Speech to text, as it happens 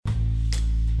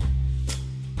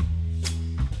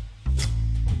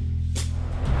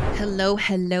Hello,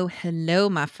 hello, hello,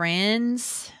 my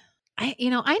friends. I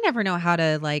never know how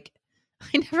to I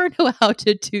never know how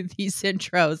to do these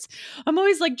intros. I'm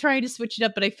always trying to switch it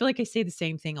up, but I feel like I say the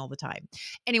same thing all the time.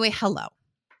 Anyway, hello.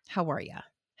 How are you?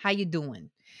 How you doing?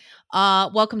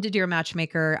 Welcome to Dear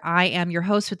Matchmaker. I am your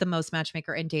host with the most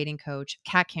matchmaker and dating coach,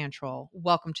 Kat Cantrell.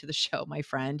 Welcome to the show, my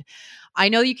friend. I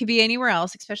know you could be anywhere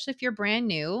else, especially if you're brand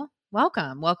new.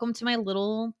 Welcome. Welcome to my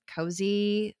little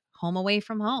cozy home away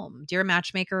from home. Dear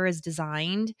Matchmaker is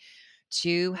designed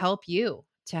to help you,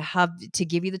 to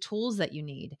give you the tools that you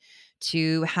need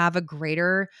to have a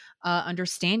greater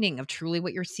understanding of truly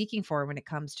what you're seeking for when it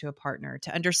comes to a partner,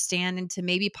 to understand and to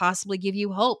maybe possibly give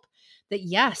you hope that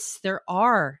yes, there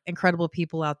are incredible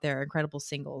people out there, incredible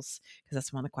singles, because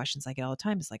that's one of the questions I get all the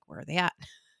time is where are they at?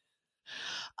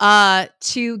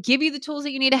 To give you the tools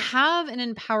that you need to have an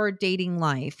empowered dating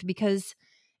life, because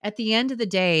at the end of the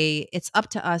day, it's up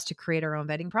to us to create our own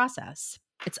vetting process.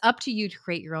 It's up to you to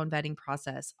create your own vetting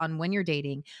process on when you're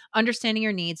dating, understanding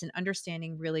your needs and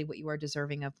understanding really what you are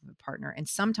deserving of a partner. And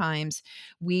sometimes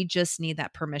we just need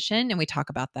that permission. And we talk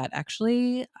about that.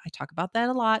 Actually, I talk about that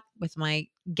a lot with my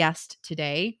guest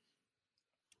today.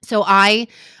 So I'm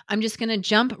just going to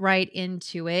jump right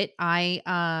into it.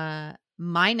 My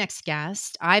next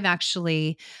guest, I've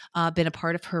actually been a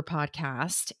part of her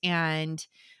podcast, and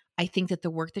I think that the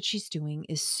work that she's doing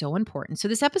is so important. So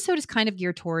this episode is kind of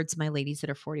geared towards my ladies that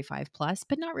are 45 plus,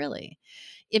 but not really.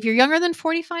 If you're younger than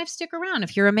 45, stick around.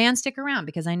 If you're a man, stick around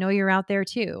because I know you're out there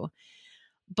too.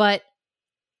 But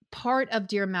part of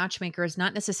Dear Matchmaker is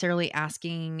not necessarily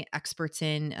asking experts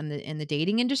in the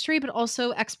dating industry, but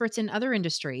also experts in other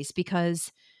industries,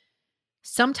 because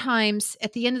sometimes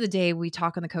at the end of the day, we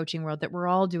talk in the coaching world that we're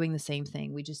all doing the same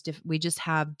thing. We just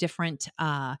have different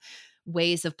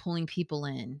ways of pulling people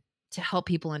in to help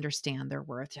people understand their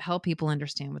worth, to help people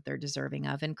understand what they're deserving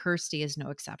of. And Kirsty is no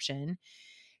exception.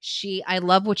 I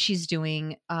love what she's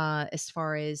doing as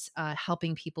far as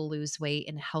helping people lose weight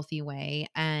in a healthy way.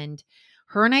 And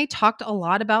her and I talked a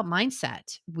lot about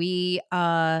mindset. We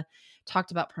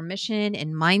talked about permission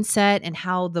and mindset and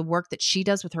how the work that she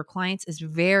does with her clients is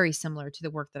very similar to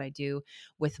the work that I do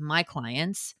with my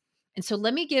clients. And so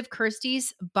let me give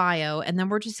Kirsty's bio, and then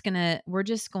we're just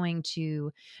going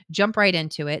to jump right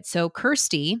into it. So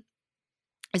Kirsty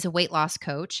is a weight loss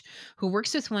coach who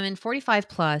works with women 45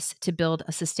 plus to build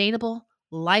a sustainable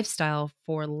lifestyle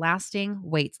for lasting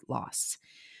weight loss.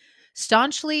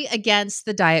 Staunchly against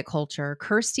the diet culture,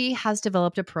 Kirsty has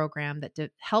developed a program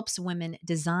that helps women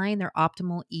design their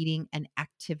optimal eating and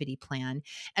activity plan,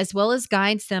 as well as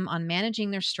guides them on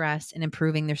managing their stress and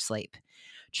improving their sleep.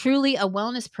 Truly a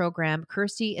wellness program,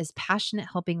 Kirsty is passionate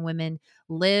helping women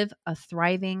live a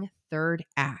thriving third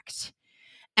act.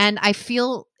 And I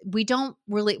feel we don't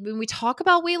really, when we talk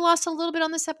about weight loss a little bit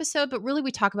on this episode, but really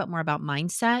we talk about more about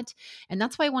mindset. And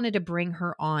that's why I wanted to bring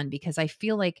her on, because I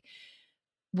feel like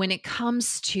when it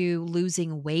comes to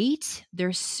losing weight,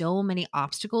 there's so many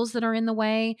obstacles that are in the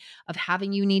way of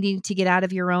having you needing to get out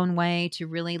of your own way to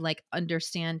really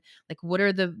understand what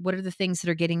are the things that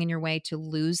are getting in your way to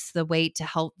lose the weight, to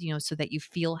help, so that you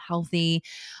feel healthy,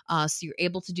 so you're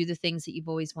able to do the things that you've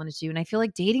always wanted to do. And I feel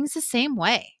like dating's the same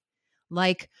way.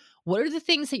 What are the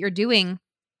things that you're doing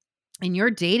in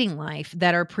your dating life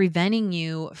that are preventing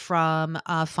you from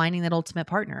finding that ultimate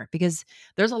partner? Because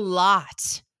there's a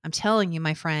lot. I'm telling you,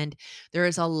 my friend, there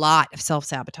is a lot of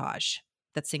self-sabotage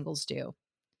that singles do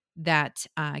that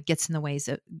gets in the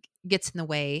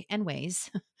way and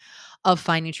ways of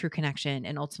finding true connection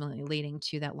and ultimately leading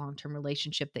to that long-term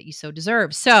relationship that you so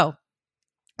deserve. So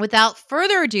without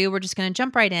further ado, we're just going to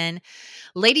jump right in.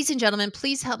 Ladies and gentlemen,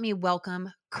 please help me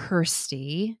welcome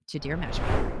Kirsty to Dear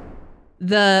Matchmaker.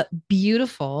 The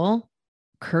beautiful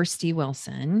Kirsty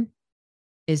Wilson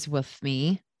is with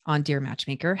me on Dear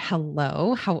Matchmaker.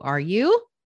 Hello, how are you?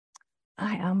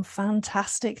 I am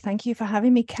fantastic. Thank you for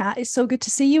having me, Kat. It's so good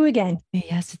to see you again.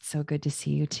 Yes, it's so good to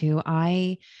see you too.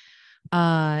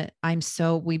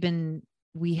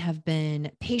 We have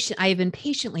been patient. I have been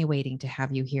patiently waiting to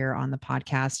have you here on the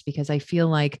podcast because I feel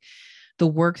like the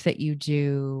work that you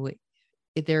do,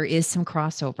 there is some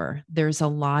crossover. There's a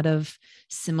lot of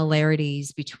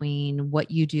similarities between what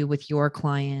you do with your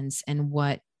clients and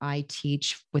what I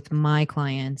teach with my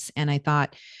clients. And I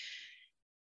thought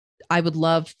I would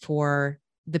love for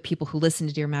the people who listen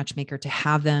to Dear Matchmaker to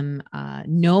have them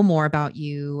know more about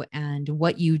you and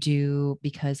what you do,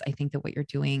 because I think that what you're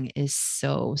doing is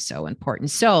so, so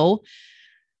important. So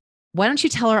why don't you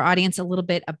tell our audience a little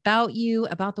bit about you,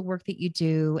 about the work that you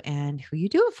do and who you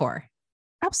do it for?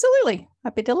 Absolutely.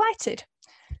 I'd be delighted.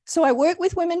 So I work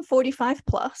with women 45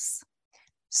 plus,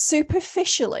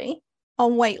 superficially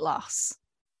on weight loss.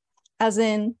 as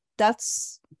in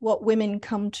that's what women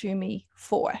come to me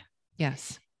for.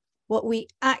 Yes. What we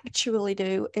actually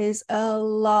do is a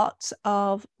lot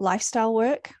of lifestyle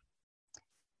work,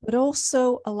 but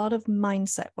also a lot of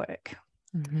mindset work.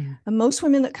 Mm-hmm. And most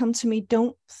women that come to me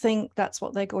don't think that's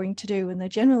what they're going to do. And they're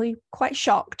generally quite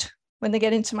shocked when they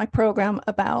get into my program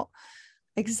about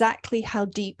exactly how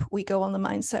deep we go on the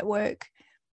mindset work.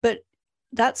 But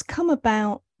that's come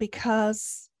about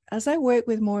because as I work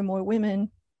with more and more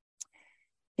women,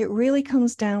 it really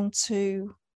comes down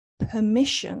to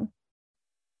permission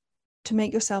to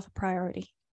make yourself a priority.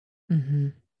 Mm-hmm.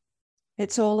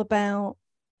 It's all about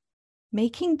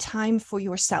making time for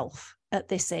yourself at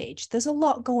this age. There's a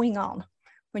lot going on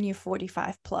when you're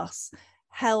 45 plus.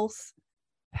 Health,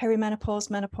 perimenopause,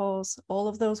 menopause, all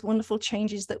of those wonderful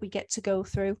changes that we get to go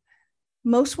through.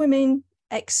 Most women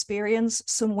experience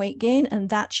some weight gain, and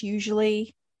that's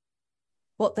usually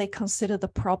what they consider the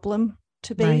problem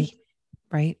to be.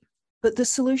 Right. But the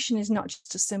solution is not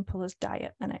just as simple as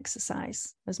diet and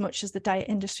exercise, as much as the diet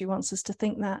industry wants us to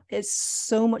think that. It's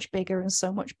so much bigger and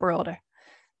so much broader.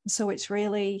 So it's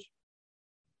really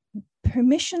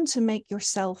permission to make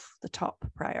yourself the top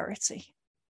priority.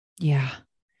 Yeah.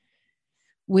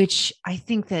 Which I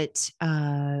think that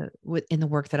in the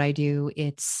work that I do,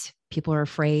 it's people are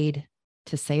afraid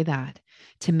to say that,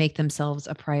 to make themselves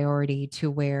a priority, to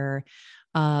where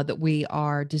that we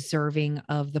are deserving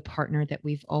of the partner that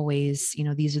we've always,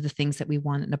 these are the things that we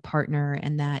want in a partner.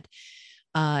 And that,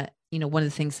 one of the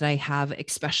things that I have,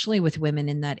 especially with women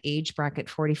in that age bracket,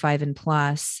 45 and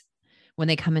plus, when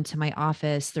they come into my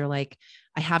office, they're like,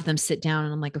 I have them sit down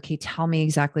and I'm like, okay, tell me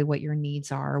exactly what your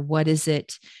needs are. What is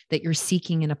it that you're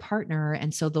seeking in a partner?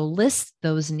 And so they'll list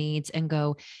those needs and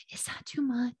go, is that too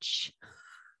much?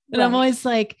 And right. I'm always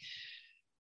like,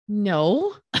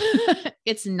 no,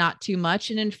 it's not too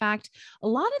much. And in fact, a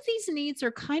lot of these needs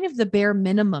are kind of the bare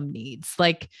minimum needs.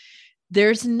 Like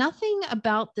there's nothing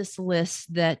about this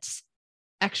list that's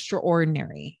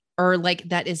extraordinary or like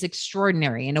that is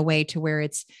extraordinary in a way to where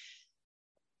it's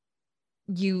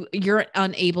you're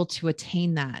unable to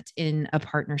attain that in a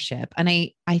partnership. And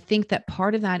I think that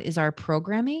part of that is our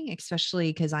programming,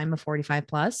 especially because I'm a 45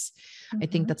 plus. Mm-hmm. I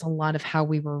think that's a lot of how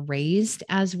we were raised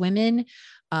as women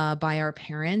by our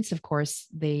parents. Of course,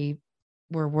 they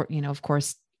were, of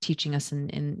course, teaching us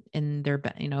in their,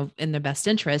 in their best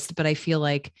interest. But I feel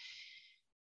like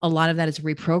a lot of that is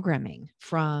reprogramming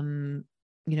from,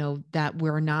 that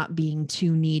we're not being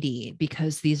too needy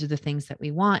because these are the things that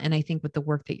we want. And I think with the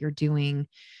work that you're doing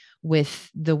with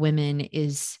the women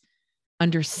is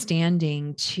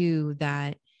understanding too,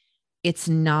 that it's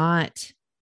not,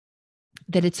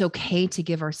 that it's okay to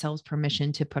give ourselves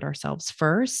permission to put ourselves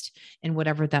first and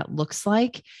whatever that looks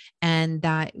like. And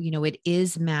that, it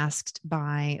is masked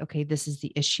by, okay, this is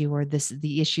the issue, or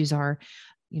the issues are,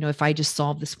 if I just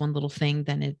solve this one little thing,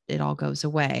 then it all goes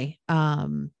away.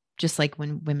 Just like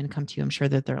when women come to you, I'm sure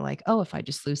that they're like, oh, if I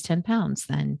just lose 10 pounds,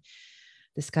 then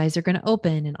the skies are going to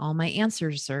open and all my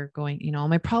answers are going, all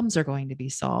my problems are going to be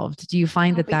solved. Do you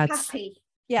find that that's happy?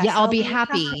 Yes, yeah, I'll be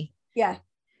happy. Yeah.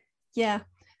 Yeah,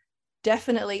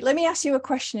 definitely. Let me ask you a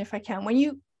question if I can. When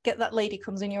you get that lady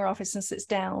comes in your office and sits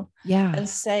down and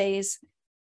says,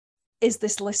 is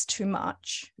this list too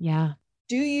much? Yeah.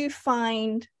 Do you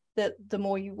find that the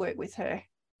more you work with her,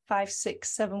 5,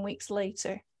 6, 7 weeks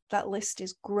later, that list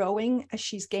is growing as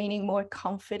she's gaining more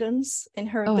confidence in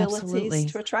her abilities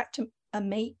to attract a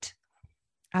mate?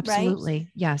 Absolutely. Right?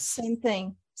 Yes. Same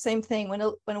thing. When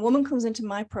a woman comes into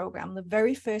my program, the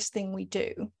very first thing we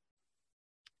do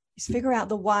is figure out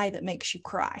the why that makes you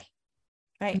cry.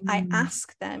 Right? I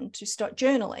ask them to start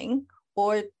journaling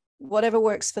or whatever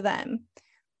works for them.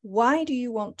 Why do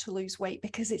you want to lose weight?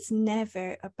 Because it's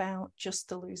never about just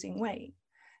the losing weight.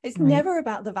 It's never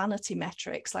about the vanity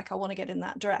metrics, like I want to get in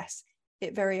that dress.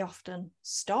 It very often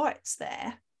starts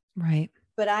there. Right.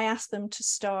 But I ask them to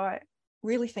start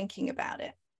really thinking about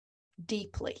it,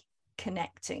 deeply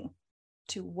connecting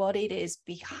to what it is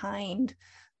behind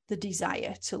the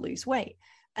desire to lose weight,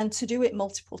 and to do it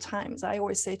multiple times. I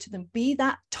always say to them, be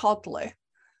that toddler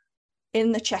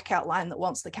in the checkout line that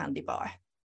wants the candy bar.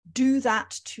 Do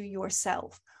that to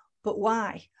yourself. But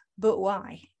why?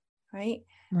 Right?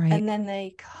 Right. And then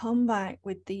they come back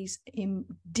with these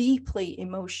deeply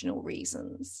emotional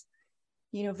reasons.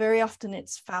 Very often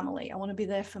it's family. I want to be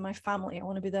there for my family. I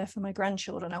want to be there for my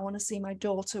grandchildren. I want to see my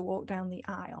daughter walk down the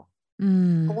aisle.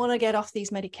 I want to get off these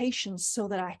medications so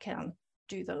that I can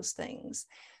do those things.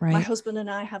 Right. My husband and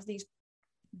I have these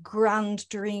grand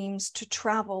dreams to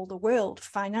travel the world.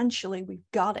 Financially, we've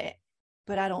got it,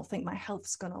 but I don't think my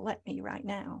health's going to let me right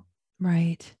now.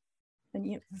 Right.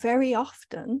 And very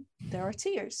often there are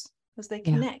tears. because they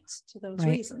Yeah. connect to those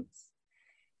Right. reasons.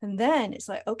 And then it's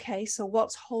like, okay, so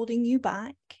what's holding you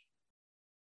back?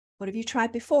 What have you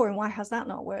tried before and why has that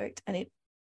not worked? And it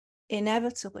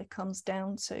inevitably comes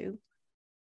down to,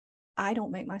 I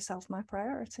don't make myself my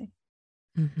priority.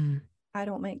 Mm-hmm. I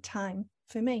don't make time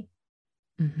for me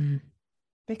Mm-hmm.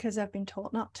 because I've been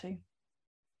taught not to.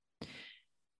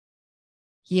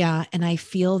 Yeah. And I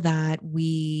feel that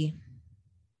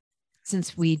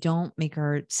since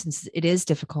it is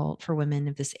difficult for women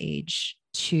of this age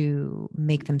to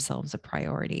make themselves a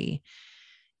priority.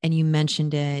 And you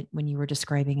mentioned it when you were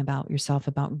describing about yourself,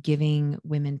 about giving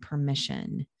women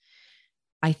permission.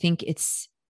 I think it's,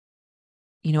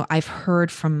 I've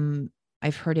heard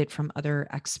it from other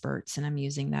experts, and I'm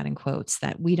using that in quotes,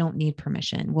 that we don't need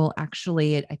permission. Well,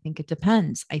 actually, I think it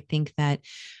depends. I think that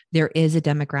there is a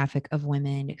demographic of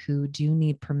women who do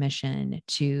need permission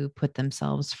to put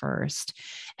themselves first.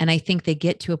 And I think they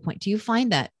get to a point. Do you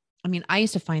find that? I mean, I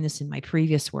used to find this in my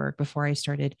previous work before I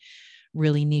started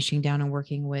really niching down and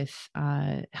working with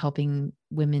helping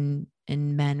women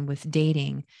and men with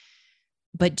dating.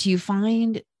 But do you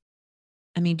find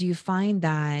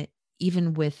that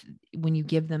even when you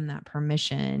give them that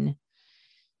permission,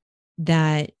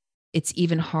 that it's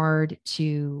even hard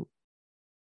to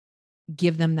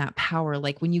give them that power?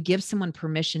 Like when you give someone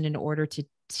permission in order to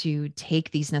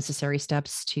take these necessary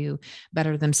steps to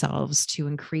better themselves, to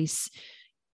increase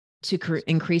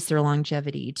their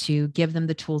longevity, to give them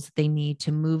the tools that they need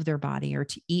to move their body or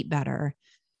to eat better,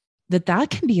 that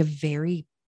can be a very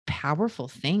powerful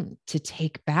thing to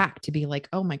take back, to be like,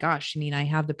 oh my gosh, I mean, I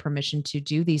have the permission to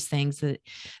do these things, that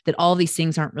all these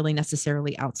things aren't really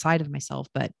necessarily outside of myself,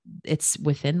 but it's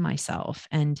within myself.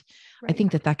 And Right. I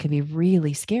think that can be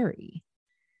really scary.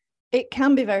 It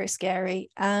can be very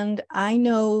scary. And I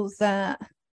know that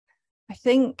I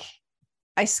think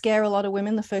I scare a lot of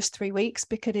women the first 3 weeks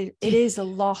because it is a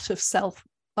lot of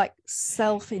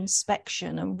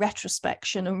self-inspection and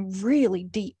retrospection and really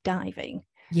deep diving.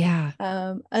 Yeah.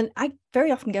 And I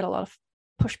very often get a lot of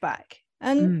pushback.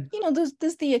 And,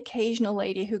 there's the occasional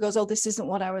lady who goes, oh, this isn't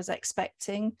what I was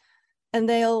expecting. And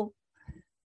they'll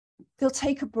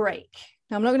take a break.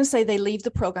 Now, I'm not going to say they leave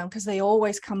the program because they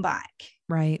always come back.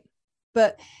 Right.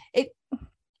 But I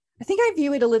think I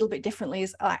view it a little bit differently.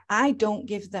 As I don't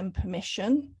give them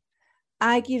permission.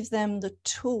 I give them the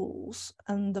tools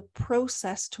and the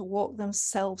process to walk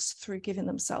themselves through giving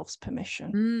themselves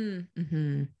permission.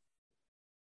 Mm-hmm.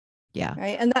 Yeah.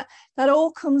 Right. And that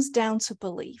all comes down to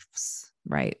beliefs.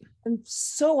 Right. And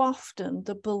so often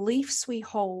the beliefs we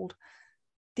hold,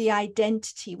 the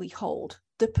identity we hold,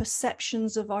 the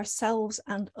perceptions of ourselves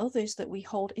and others that we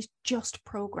hold is just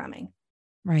programming.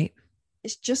 Right.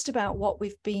 It's just about what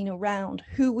we've been around,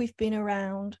 who we've been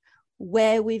around,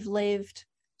 where we've lived,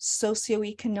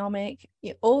 socioeconomic,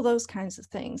 all those kinds of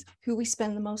things, who we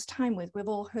spend the most time with. We've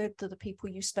all heard that the people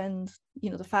you spend,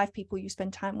 the 5 people you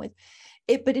spend time with.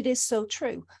 But it is so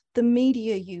true. The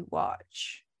media you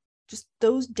watch, just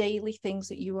those daily things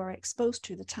that you are exposed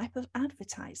to, the type of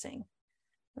advertising,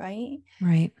 right?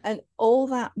 Right. And all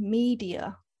that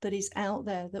media that is out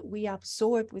there that we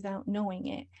absorb without knowing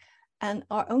it. And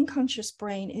our unconscious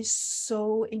brain is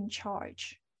so in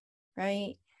charge,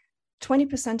 right?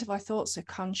 20% of our thoughts are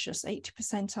conscious,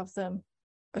 80% of them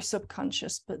are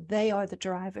subconscious, but they are the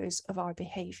drivers of our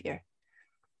behavior.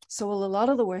 So a lot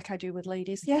of the work I do with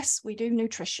ladies, yes, we do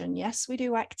nutrition. Yes, we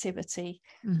do activity.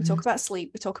 Mm-hmm. We talk about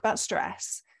sleep. We talk about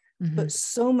stress. Mm-hmm. But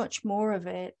so much more of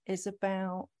it is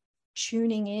about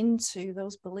tuning into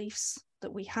those beliefs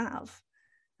that we have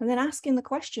and then asking the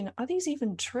question, are these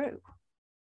even true?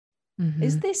 Mm-hmm.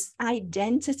 Is this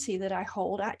identity that I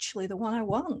hold actually the one I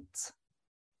want?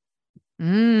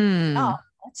 Oh,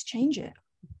 let's change it.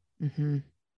 Mm-hmm.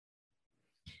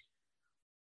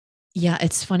 Yeah,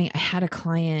 it's funny. I had a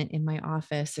client in my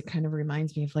office. It kind of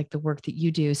reminds me of like the work that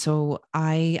you do. So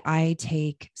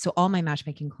so all my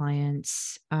matchmaking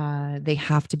clients, they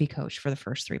have to be coached for the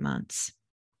first 3 months,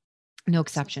 no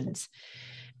exceptions.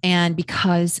 And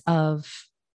because of,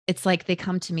 it's like they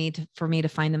come to me for me to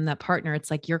find them that partner. It's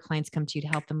like your clients come to you to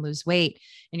help them lose weight.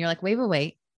 And you're like,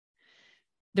 wait.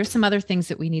 There's some other things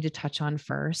that we need to touch on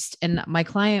first. And my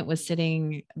client was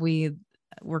we're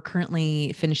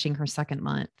currently finishing her 2nd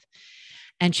month.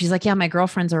 And she's like, yeah, my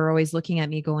girlfriends are always looking at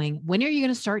me going, when are you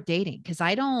going to start dating? Cause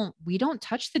we don't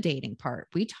touch the dating part.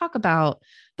 We talk about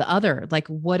the other, like,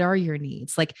 what are your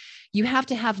needs? Like you have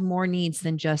to have more needs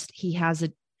than just,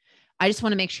 I just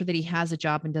want to make sure that he has a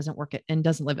job and doesn't work and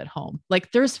doesn't live at home.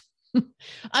 Like there's,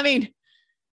 I mean,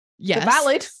 yes,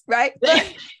 valid, right?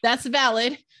 That's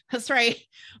valid. That's right.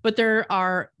 But there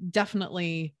are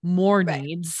definitely more Right.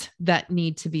 needs that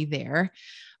need to be there.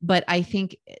 But I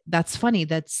think that's funny.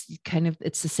 That's kind of,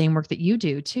 it's the same work that you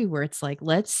do too, where it's like,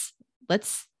 let's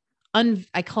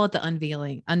I call it the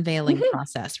unveiling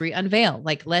process, where you unveil,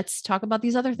 like, let's talk about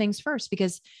these other things first,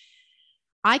 because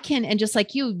I can, and just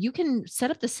like you can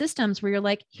set up the systems where you're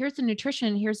like, here's the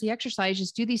nutrition, here's the exercise,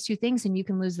 just do these two things and you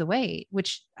can lose the weight,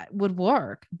 which would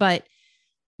work. But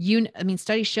I mean,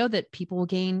 studies show that people will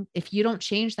gain if you don't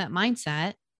change that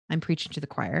mindset. I'm preaching to the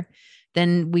choir.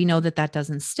 Then we know that that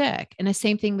doesn't stick. And the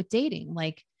same thing with dating.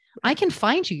 Like, I can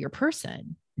find you your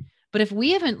person, but if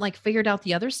we haven't like figured out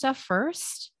the other stuff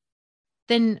first,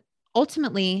 then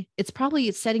ultimately it's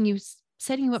setting you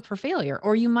up for failure,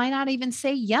 or you might not even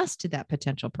say yes to that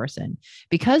potential person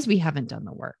because we haven't done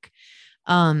the work.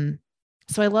 Um,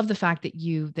 so I love the fact that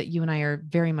you and I are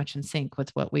very much in sync with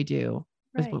what we do,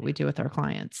 with Right. what we do with our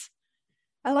clients.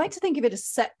 I like to think of it as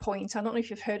set point. I don't know if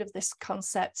you've heard of this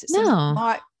concept. It's No.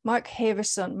 Mark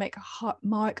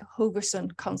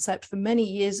Hoverson concept for many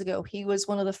years ago. He was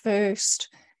one of the first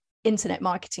internet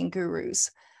marketing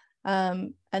gurus.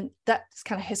 And that's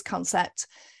kind of his concept.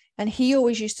 And he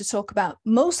always used to talk about,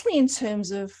 mostly in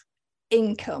terms of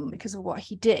income because of what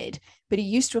he did, but he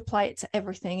used to apply it to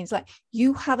everything. It's like,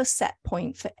 you have a set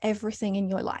point for everything in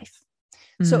your life.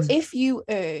 So if you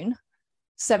earn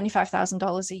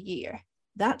 $75,000 a year,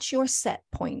 that's your set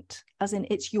point, as in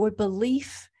it's your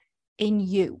belief in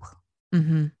you.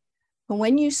 Mm-hmm. And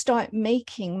when you start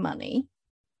making money,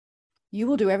 you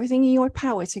will do everything in your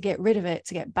power to get rid of it,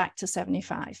 to get back to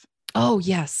 75. Oh,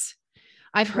 yes.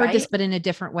 I've heard this, but in a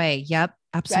different way. Yep,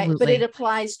 absolutely. Right. But it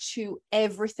applies to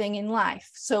everything in life.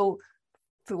 So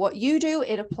for what you do,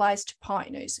 it applies to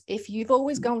partners. If you've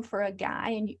always gone for a guy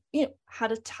and you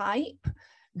had a type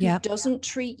who doesn't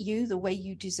treat you the way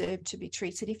you deserve to be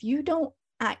treated, if you don't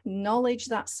acknowledge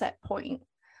that set point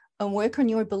and work on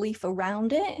your belief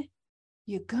around it,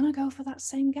 you're going to go for that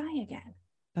same guy again.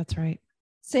 That's right.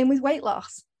 Same with weight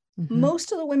loss. Mm-hmm.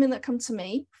 Most of the women that come to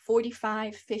me,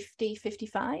 45, 50,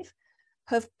 55,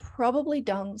 have probably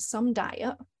done some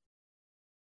diet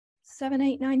 7,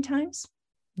 8, 9 times.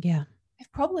 Yeah.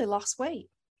 They've probably lost weight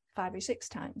 5 or 6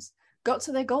 times, got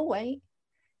to their goal weight.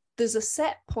 There's a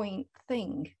set point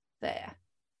thing there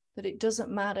that it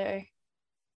doesn't matter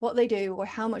what they do or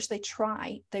how much they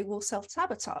try, they will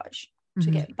self-sabotage to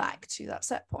get back to that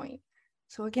set point.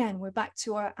 So again, we're back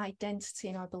to our identity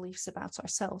and our beliefs about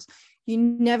ourselves. You're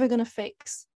never going to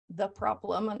fix the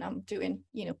problem, and I'm doing,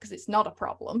 because it's not a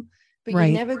problem, but you're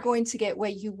never going to get where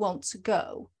you want to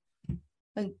go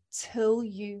until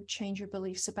you change your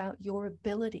beliefs about your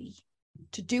ability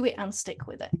to do it and stick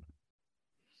with it.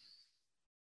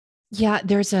 Yeah,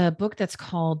 there's a book that's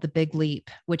called The Big Leap,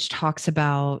 which talks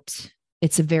about,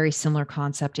 it's a very similar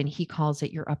concept, and he calls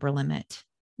it your upper limit.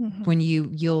 Mm-hmm.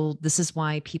 When this is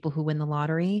why people who win the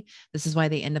lottery, this is why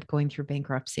they end up going through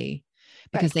bankruptcy,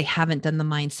 because they haven't done the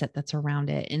mindset that's around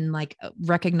it, and like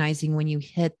recognizing when you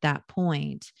hit that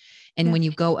point and when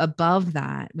you go above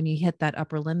that, when you hit that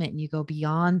upper limit and you go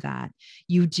beyond that,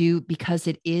 you do, because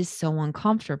it is so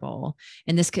uncomfortable.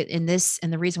 And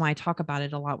the reason why I talk about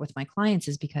it a lot with my clients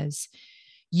is because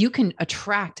you can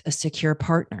attract a secure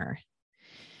partner,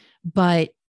 but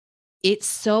it's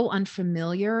so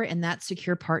unfamiliar, and that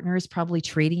secure partner is probably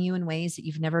treating you in ways that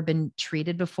you've never been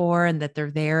treated before, and that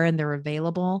they're there and they're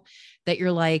available, that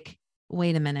you're like,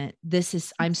 wait a minute,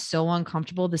 I'm so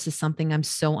uncomfortable. This is something I'm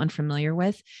so unfamiliar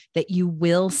with, that you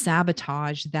will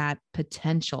sabotage that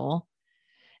potential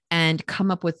and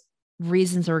come up with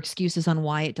reasons or excuses on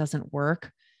why it doesn't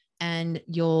work. And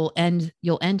you'll end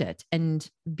it and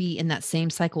be in that same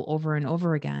cycle over and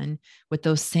over again with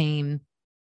those same,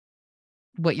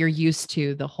 what you're used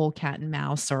to, the whole cat and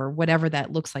mouse, or whatever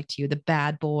that looks like to you, the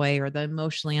bad boy or the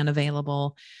emotionally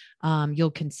unavailable.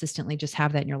 You'll consistently just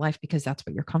have that in your life because that's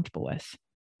what you're comfortable with.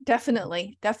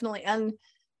 Definitely. And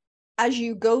as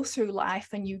you go through life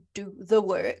and you do the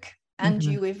work and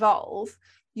you evolve,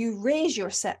 you raise your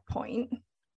set point,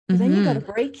 but then you got to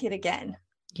break it again.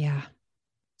 Yeah.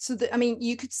 So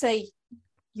you could say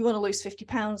you want to lose 50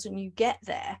 pounds and you get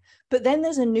there, but then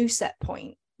there's a new set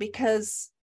point, because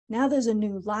now there's a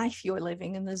new life you're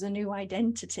living and there's a new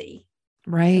identity.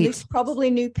 Right. And there's probably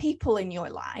new people in your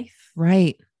life.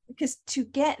 Right. Because to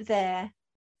get there,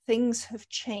 things have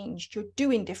changed. You're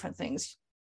doing different things.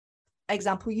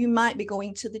 Example, you might be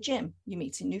going to the gym. You're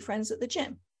meeting new friends at the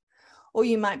gym. Or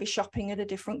you might be shopping at a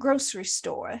different grocery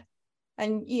store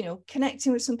and,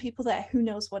 connecting with some people there. Who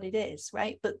knows what it is,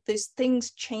 right? But there's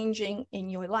things changing in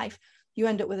your life. You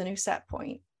end up with a new set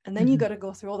point. And then you got to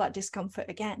go through all that discomfort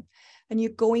again. And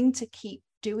you're going to keep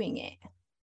doing it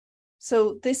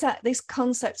So this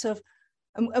concept of,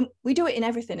 we do it in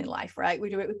everything in life, right?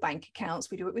 We do it with bank accounts,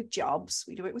 we do it with jobs,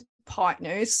 we do it with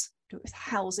partners, we do it with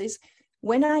houses.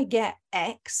 When I get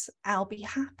X, I'll be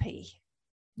happy.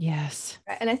 Yes.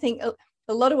 And I think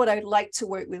a lot of what I'd like to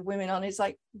work with women on is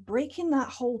like breaking that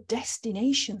whole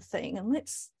destination thing, and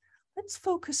let's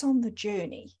focus on the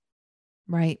journey.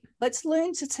 Right. Let's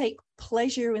learn to take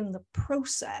pleasure in the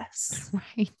process.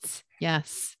 Right.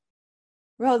 Yes.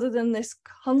 Rather than this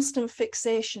constant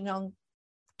fixation on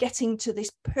getting to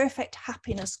this perfect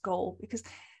happiness goal, because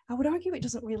I would argue it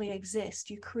doesn't really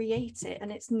exist. You create it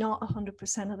and it's not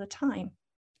 100% of the time.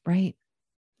 Right.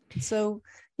 So,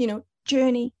 you know,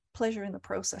 journey, pleasure in the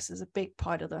process is a big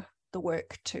part of the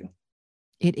work too.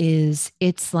 It is.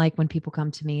 It's like when people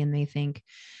come to me and they think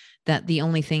that the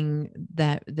only thing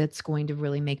that's going to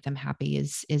really make them happy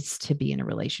is to be in a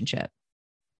relationship.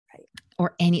 Right.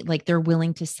 Or any, like they're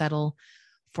willing to settle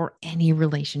for any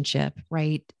relationship,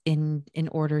 right? In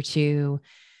order to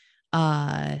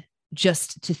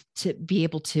just to be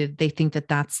able to, they think that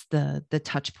that's the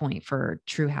touch point for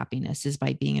true happiness is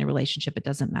by being in a relationship. It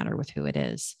doesn't matter with who it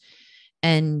is.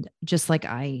 And just like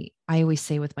I always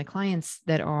say with my clients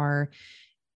that are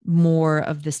more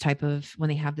of this type of, when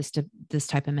they have this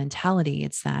type of mentality,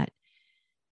 it's that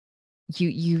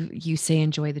you say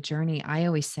enjoy the journey. I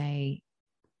always say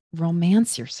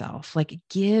romance yourself, like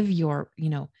give your,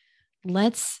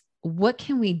 what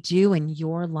can we do in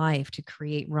your life to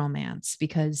create romance?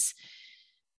 Because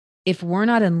if we're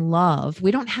not in love, we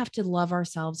don't have to love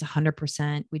ourselves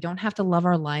 100%. We don't have to love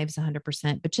our lives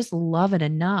 100%, but just love it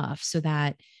enough so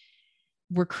that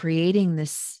we're creating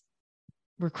these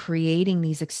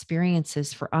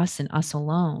experiences for us and us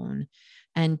alone.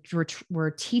 And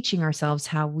we're teaching ourselves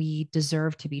how we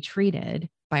deserve to be treated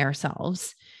by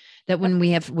ourselves. That when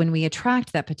we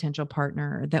attract that potential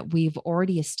partner, that we've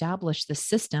already established the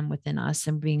system within us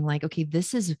and being like, okay,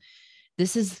 this is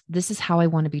how I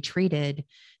want to be treated.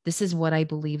 This is what I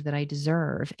believe that I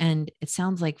deserve. And it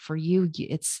sounds like for you,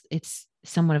 it's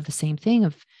somewhat of the same thing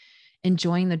of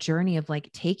enjoying the journey of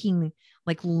like taking,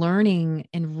 like learning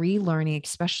and relearning,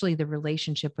 especially the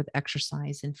relationship with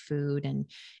exercise and food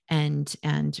and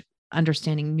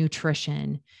understanding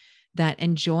nutrition, that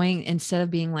enjoying, instead of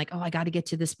being like, oh, I got to get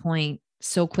to this point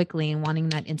so quickly and wanting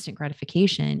that instant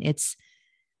gratification. It's,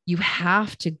 you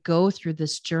have to go through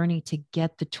this journey to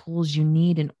get the tools you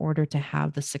need in order to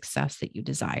have the success that you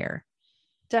desire.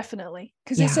 Definitely.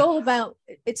 Because Yeah.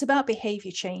 it's about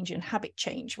behavior change and habit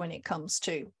change when it comes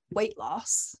to weight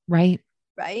loss. Right.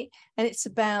 Right. And it's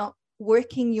about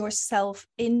working yourself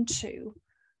into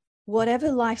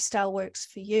whatever lifestyle works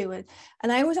for you.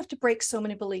 And I always have to break so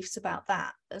many beliefs about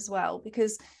that as well,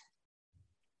 because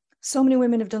so many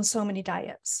women have done so many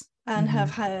diets and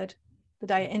have heard the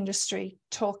diet industry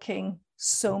talking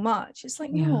so much. It's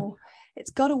like, no, it's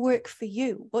got to work for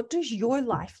you. What does your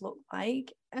life look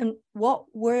like? And what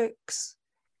works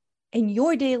in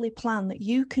your daily plan that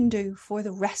you can do for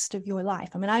the rest of your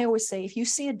life? I mean, I always say, if you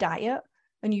see a diet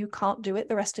and you can't do it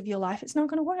the rest of your life, it's not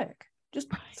going to work.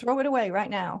 Just throw it away right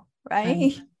now.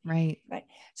 Right.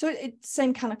 So it's the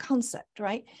same kind of concept,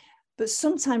 right? But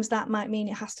sometimes that might mean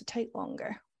it has to take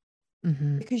longer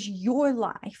because your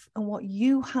life and what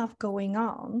you have going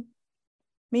on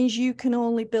means you can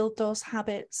only build those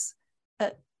habits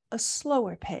at a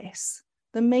slower pace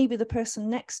than maybe the person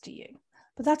next to you.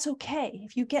 But that's okay.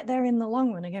 If you get there in the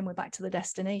long run, again, we're back to the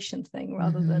destination thing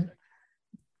rather than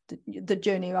the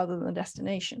journey rather than the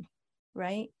destination.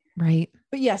 Right.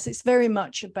 But yes, it's very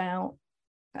much about,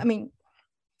 I mean,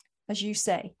 as you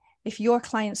say, if your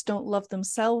clients don't love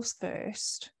themselves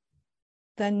first,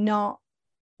 they're not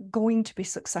going to be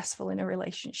successful in a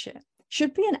relationship. It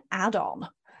should be an add-on.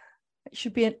 It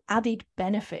should be an added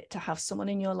benefit to have someone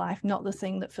in your life, not the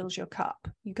thing that fills your cup.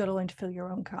 You've got to learn to fill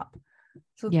your own cup.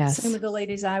 So same with the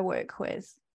ladies I work with,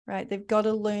 right? They've got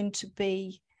to learn to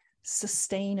be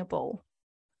sustainable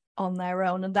on their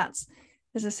own. And that's,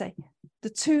 as I say, the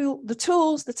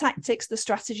tools, the tactics, the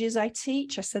strategies I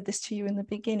teach. I said this to you in the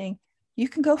beginning. You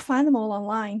can go find them all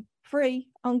online, free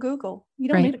on Google. You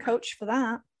don't need a coach for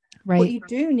that. What you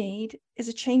do need is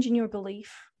a change in your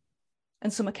belief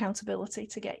and some accountability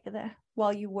to get you there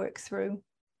while you work through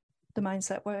the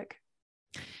mindset work.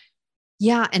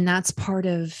 Yeah. And that's part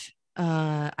of,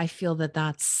 I feel that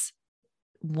that's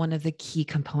one of the key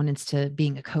components to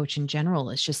being a coach in general,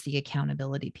 is just the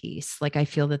accountability piece. Like, I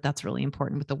feel that that's really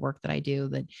important with the work that I do,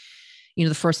 that,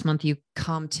 the first month you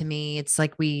come to me, it's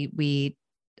like we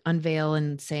unveil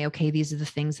and say, okay, these are the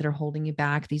things that are holding you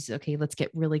back. Okay, let's get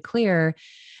really clear.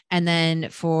 And then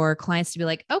for clients to be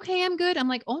like, okay, I'm good. I'm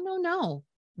like, oh, no,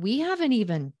 we haven't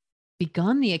even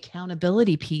begun the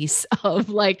accountability piece of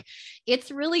like, it's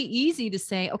really easy to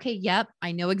say, okay, yep,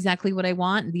 I know exactly what I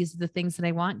want. These are the things that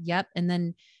I want. Yep. And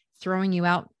then throwing you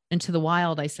out into the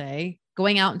wild, I say,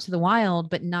 going out into the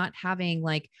wild, but not having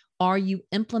like, are you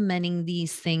implementing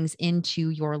these things into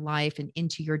your life and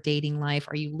into your dating life?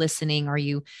 Are you listening?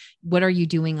 What are you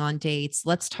doing on dates?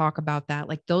 Let's talk about that.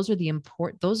 Like those are the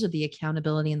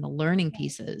accountability and the learning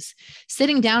pieces.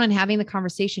 Sitting down and having the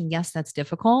conversation. Yes, that's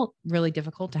difficult, really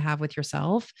difficult to have with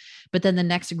yourself. But then the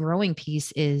next growing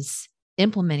piece is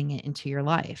implementing it into your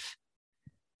life.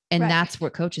 And that's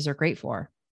what coaches are great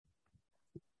for.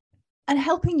 And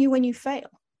helping you when you fail.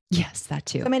 Yes, that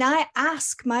too. I mean, I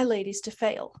ask my ladies to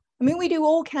fail. I mean, we do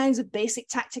all kinds of basic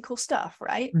tactical stuff,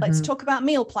 right? Mm-hmm. Let's talk about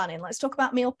meal planning. Let's talk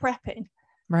about meal prepping.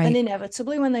 Right. And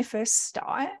inevitably, when they first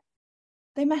start,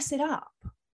 they mess it up.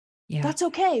 Yeah. That's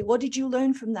okay. What did you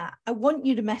learn from that? I want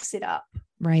you to mess it up.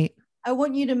 Right. I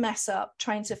want you to mess up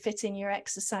trying to fit in your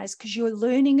exercise because you're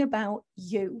learning about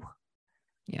you.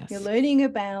 Yes. You're learning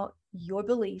about your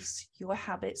beliefs, your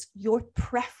habits, your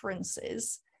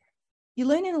preferences. You're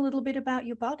learning a little bit about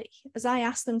your body. As I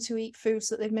ask them to eat foods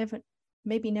that they've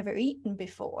maybe never eaten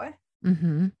before,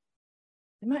 mm-hmm.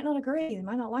 they might not agree. They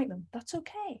might not like them. That's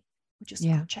okay. We're just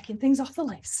checking things off the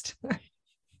list.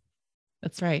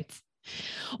 That's right.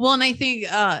 Well, and I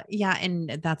think, and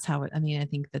that's how I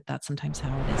think that's sometimes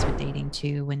how it is with dating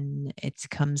too, when it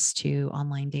comes to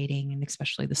online dating and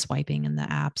especially the swiping and the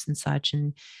apps and such,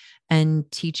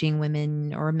 and teaching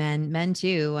women or men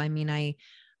too. I mean,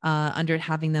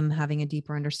 having a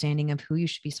deeper understanding of who you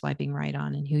should be swiping right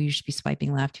on and who you should be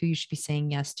swiping left, who you should be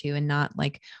saying yes to, and not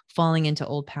like falling into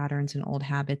old patterns and old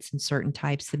habits and certain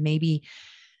types that maybe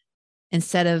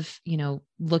instead of,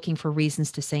 looking for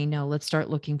reasons to say no, let's start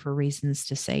looking for reasons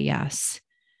to say yes.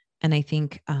 And I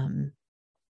think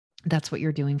that's what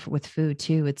you're doing with food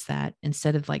too. It's that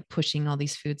instead of like pushing all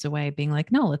these foods away, being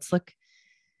like, no, let's right.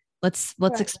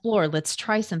 explore, let's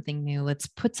try something new. Let's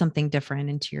put something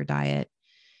different into your diet.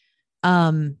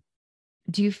 Do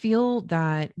you feel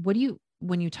that,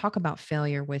 when you talk about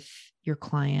failure with your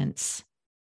clients,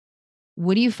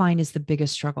 what do you find is the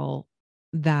biggest struggle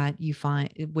that you find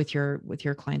with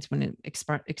your clients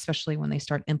especially when they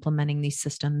start implementing these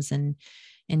systems and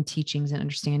teachings and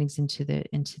understandings into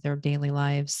their daily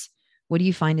lives? What do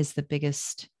you find is the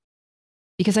biggest?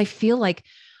 Because I feel like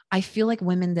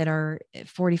women that are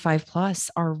 45 plus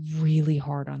are really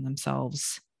hard on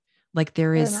themselves. Like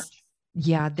there is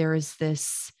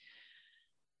this.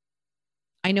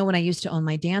 I know when I used to own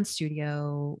my dance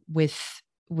studio with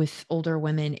older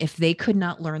women, if they could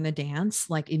not learn the dance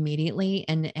like immediately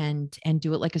and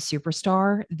do it like a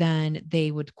superstar, then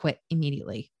they would quit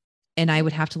immediately. And I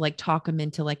would have to like talk them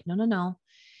into like, no,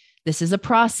 this is a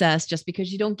process. Just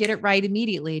because you don't get it right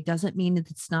immediately, it doesn't mean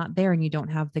that it's not there and you don't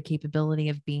have the capability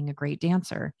of being a great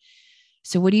dancer.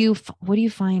 So what do you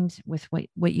find with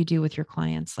what you do with your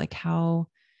clients? Like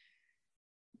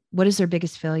what is their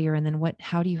biggest failure? And then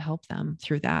how do you help them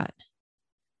through that?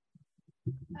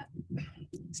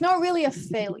 It's not really a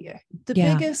failure. The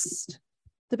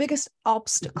biggest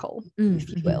obstacle, if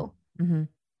you will,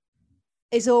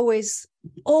 is always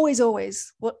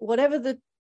whatever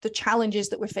the challenges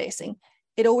that we're facing,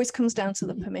 it always comes down to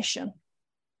the permission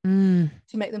to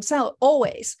make them sell.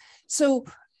 Always. So,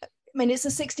 I mean, it's a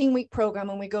 16-week program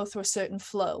and we go through a certain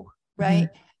flow, right?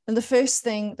 Mm-hmm. And the first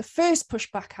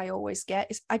pushback I always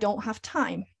get is I don't have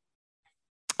time.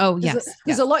 Oh, yes.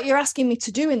 There's a lot you're asking me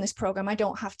to do in this program. I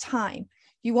don't have time.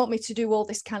 You want me to do all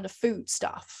this kind of food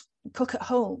stuff, cook at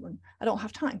home, and I don't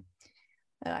have time.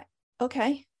 And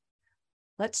okay,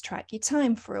 let's track your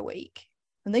time for a week.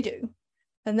 And they do.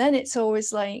 And then it's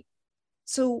always like,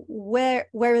 so where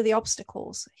are the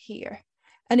obstacles here?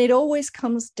 And it always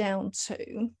comes down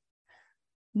to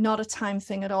not a time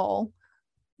thing at all.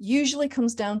 Usually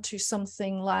comes down to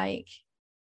something like,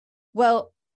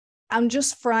 well, I'm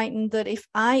just frightened that if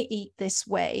I eat this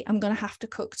way, I'm going to have to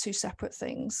cook two separate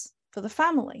things for the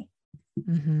family.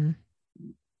 Mm-hmm.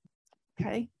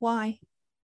 Okay, why?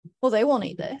 Well, they won't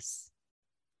eat this.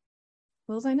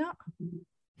 Will they not?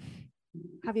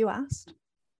 Have you asked?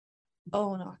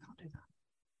 Oh, no, I can't do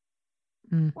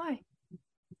that. Why?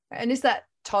 And is that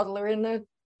toddler in the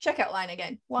checkout line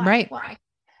again? Why? Right. Why?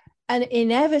 And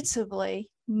inevitably,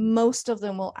 most of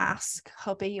them will ask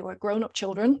hubby or grown-up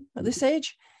children at this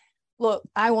age, look,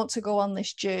 I want to go on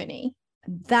this journey.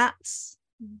 And that's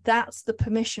the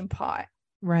permission part.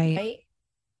 Right.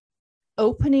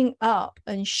 Opening up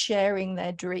and sharing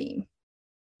their dream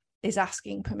is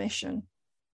asking permission.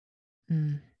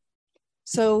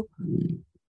 So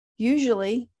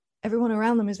usually everyone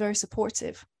around them is very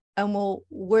supportive and will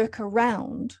work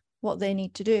around what they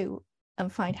need to do.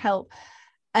 and find help.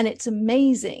 And it's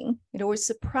amazing. It always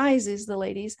surprises the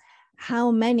ladies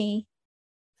how many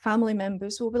family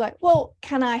members will be like, well,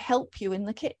 can I help you in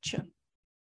the kitchen?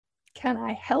 Can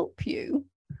I help you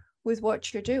with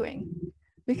what you're doing?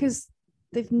 Because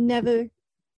they've never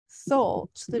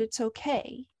thought that it's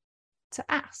okay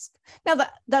to ask. Now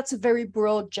that's a very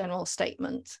broad general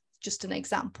statement, just an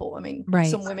example. I mean, Right.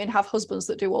 some women have husbands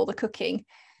that do all the cooking,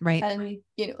 right, and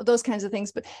those kinds of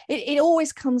things, but it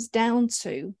always comes down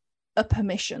to a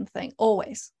permission thing,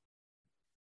 always.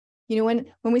 When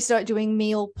we start doing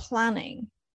meal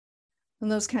planning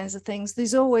and those kinds of things,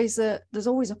 there's always a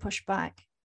pushback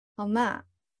on that,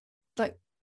 like,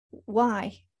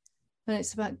 why? And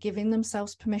it's about giving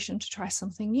themselves permission to try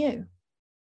something new.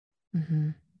 mm-hmm.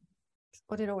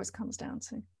 What it always comes down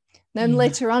to. Then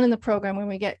later on in the program, when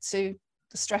we get to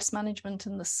the stress management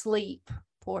and the sleep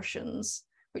portions,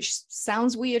 which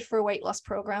sounds weird for a weight loss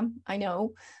program, I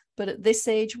know, but at this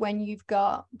age, when you've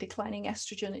got declining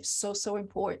estrogen, it's so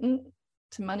important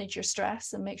to manage your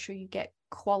stress and make sure you get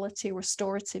quality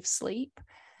restorative sleep.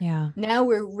 Yeah. Now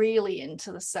we're really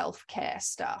into the self-care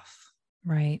stuff.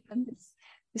 Right. And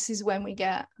this is when I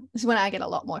get a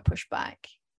lot more pushback.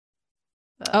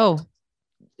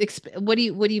 What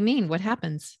do you mean? What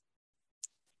happens?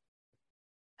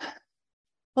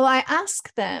 Well, I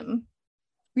ask them,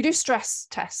 we do stress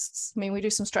tests. I mean, we do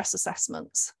some stress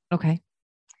assessments. Okay.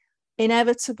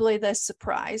 Inevitably, they're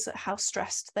surprised at how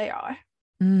stressed they are.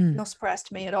 Not surprised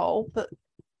to me at all, but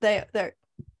they're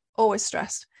always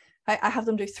stressed. I have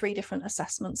them do 3 different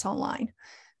assessments online.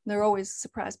 They're always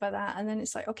surprised by that. And then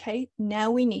it's like, okay,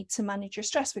 now we need to manage your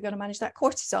stress. We've got to manage that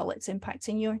cortisol. It's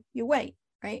impacting your weight,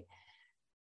 right?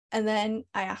 And then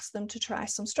I ask them to try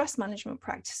some stress management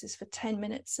practices for 10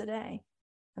 minutes a day.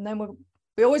 And then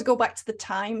we always go back to the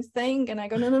time thing. And I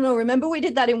go, no. Remember, we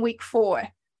did that in week 4.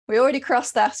 We already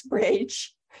crossed that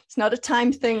bridge. It's not a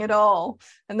time thing at all.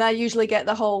 And I usually get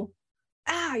the whole,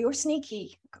 you're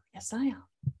sneaky. I go, yes, I am.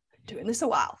 I'm doing this a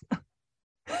while.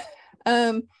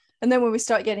 And then when we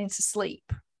start getting to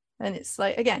sleep, and it's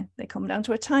like, again, they come down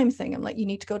to a time thing. I'm like, you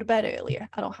need to go to bed earlier.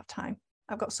 I don't have time.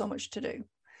 I've got so much to do.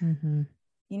 Mm-hmm.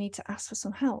 You need to ask for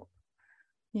some help.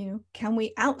 Can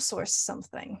we outsource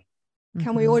something? Mm-hmm.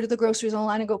 Can we order the groceries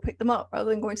online and go pick them up rather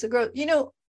than going to the grocery?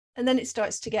 And then it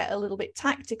starts to get a little bit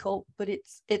tactical, but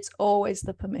it's always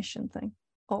the permission thing.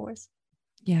 Always.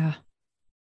 Yeah.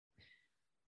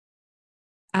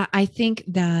 I think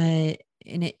that,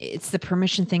 and it's the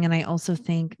permission thing. And I also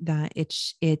think that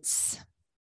it's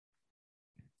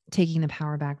taking the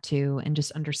power back too, and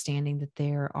just understanding that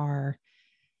there are,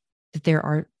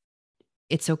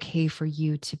 it's okay for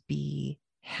you to be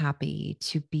happy,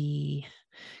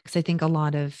 because I think a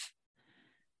lot of,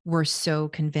 we're so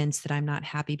convinced that I'm not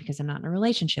happy because I'm not in a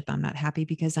relationship. I'm not happy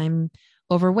because I'm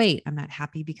overweight. I'm not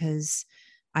happy because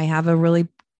I have a really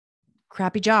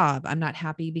crappy job. I'm not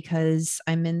happy because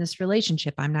I'm in this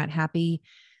relationship. I'm not happy,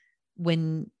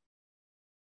 when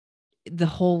the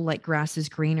whole like grass is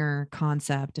greener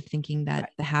concept of thinking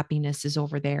that the happiness is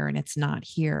over there and it's not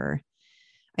here.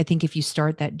 I think if you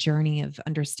start that journey of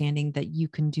understanding that you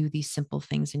can do these simple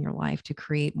things in your life to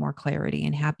create more clarity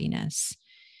and happiness,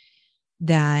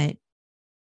 that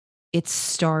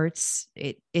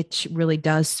it really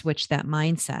does switch that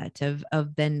mindset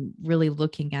of then really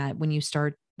looking at when you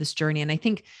start this journey. And I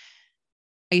think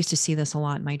I used to see this a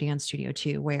lot in my dance studio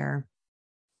too, where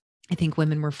I think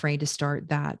women were afraid to start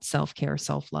that self-care,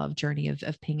 self-love journey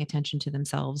of paying attention to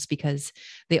themselves, because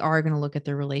they are going to look at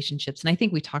their relationships. And I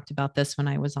think we talked about this when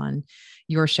I was on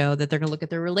your show, that they're going to look at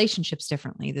their relationships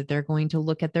differently, that they're going to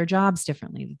look at their jobs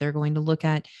differently, that they're going to look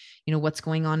at, what's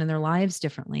going on in their lives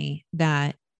differently,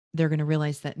 that they're going to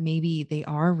realize that maybe they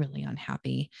are really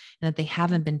unhappy and that they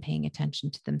haven't been paying attention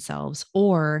to themselves.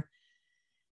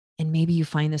 And maybe you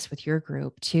find this with your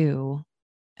group too.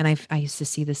 And I used to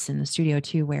see this in the studio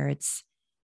too, where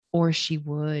or she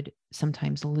would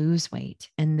sometimes lose weight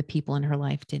and the people in her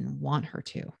life didn't want her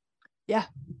to. Yeah.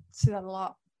 See that a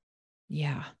lot.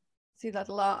 Yeah. See that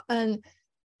a lot. And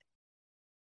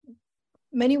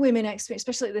many women,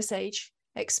 especially at this age,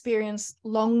 experience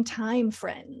long-time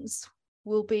friends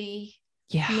will be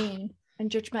mean and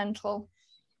judgmental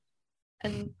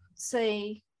and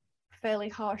say fairly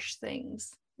harsh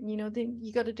things.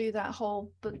 You got to do that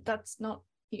whole, but that's not,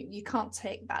 you can't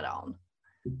take that on.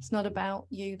 It's not about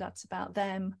you, that's about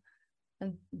them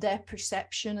and their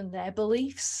perception and their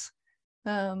beliefs.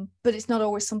 But it's not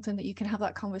always something that you can have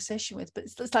that conversation with. But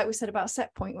it's like we said about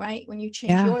set point, right? When you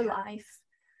change your life,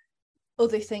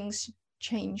 other things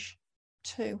change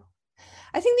too.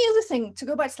 I think the other thing, to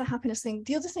go back to the happiness thing,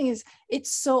 the other thing is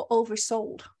it's so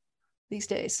oversold these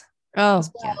days. Oh,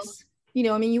 yes. You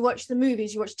know, I mean, you watch the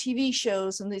movies, you watch TV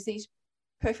shows, and there's these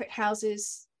perfect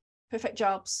houses, perfect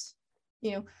jobs.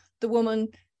 You know, the woman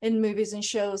in movies and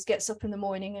shows gets up in the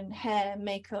morning and hair,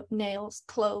 makeup, nails,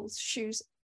 clothes, shoes,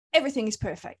 everything is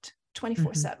perfect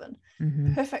 24/7.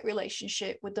 Perfect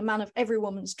relationship with the man of every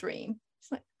woman's dream.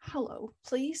 It's like, hello,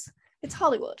 please. It's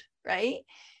Hollywood, right?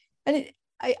 And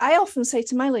I often say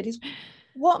to my ladies,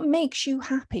 what makes you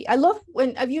happy? I love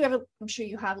when, have you ever, I'm sure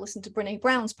you have listened to Brene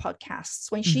Brown's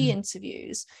podcasts when she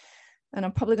interviews, and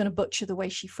I'm probably going to butcher the way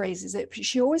she phrases it, but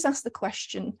she always asks the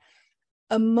question,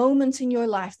 a moment in your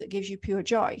life that gives you pure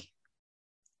joy,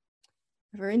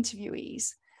 of her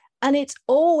interviewees. And it's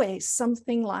always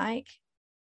something like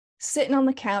sitting on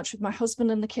the couch with my husband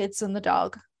and the kids and the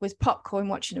dog with popcorn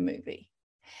watching a movie.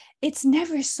 It's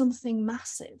never something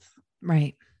massive.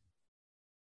 Right.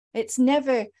 It's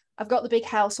never, I've got the big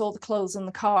house, all the clothes and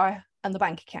the car and the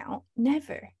bank account.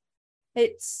 Never.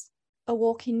 It's a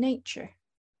walk in nature,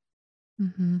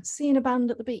 seeing a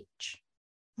band at the beach,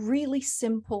 really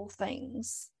simple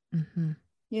things. You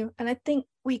know, and I think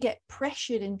we get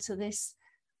pressured into this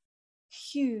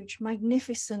huge,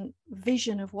 magnificent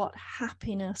vision of what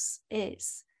happiness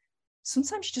is.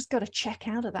 Sometimes you just got to check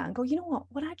out of that and go, you know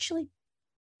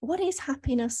what is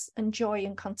happiness and joy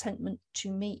and contentment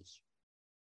to me?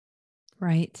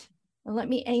 Right. And let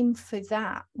me aim for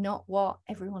that, not what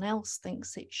everyone else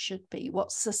thinks it should be,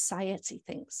 what society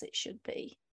thinks it should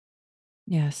be.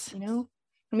 Yes. You know,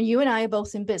 I mean, you and I are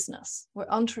both in business. We're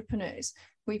entrepreneurs.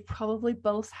 We probably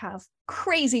both have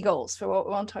crazy goals for what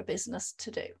we want our business to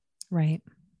do. Right.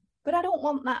 But I don't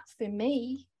want that for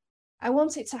me. I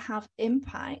want it to have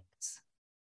impact.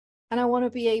 And I want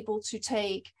to be able to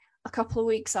take a couple of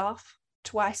weeks off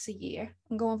twice a year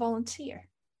and go and volunteer.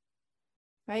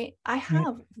 Right? I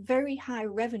have very high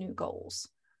revenue goals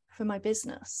for my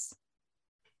business,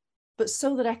 but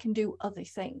so that I can do other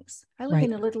things. I live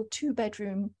in a little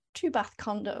 2-bedroom, 2-bath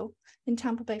condo in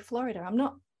Tampa Bay, Florida. I'm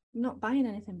not buying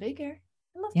anything bigger.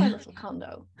 I love my little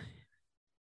condo.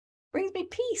 Brings me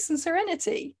peace and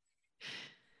serenity.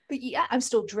 But yeah, I'm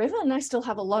still driven. I still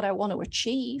have a lot I want to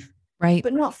achieve. Right.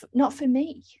 But not for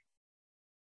me.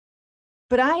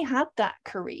 But I had that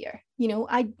career. You know,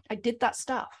 I did that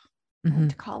stuff. I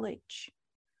went to college.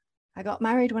 I got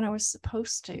married when I was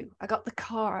supposed to. I got the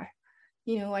car.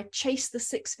 You know, I chased the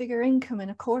 6-figure income in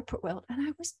a corporate world, and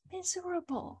I was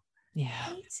miserable. Yeah.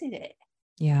 Hated it.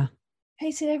 Yeah.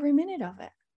 Hated every minute of it.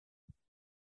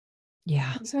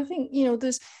 Yeah. So I think, you know,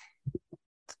 there's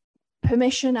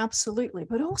permission, absolutely,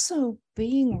 but also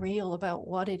being real about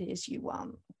what it is you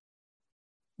want.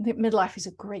 I think midlife is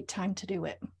a great time to do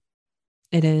it.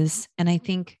 It is. And I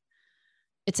think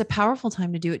it's a powerful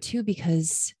time to do it too,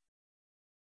 because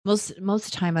most of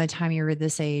the time, by the time you're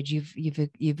this age,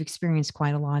 you've experienced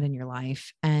quite a lot in your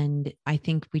life. And I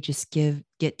think we just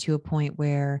get to a point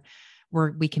where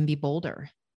we can be bolder.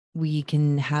 We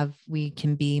can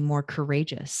be more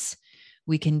courageous.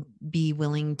 We can be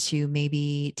willing to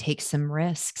maybe take some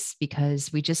risks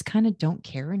because we just kind of don't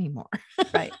care anymore.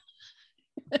 Right.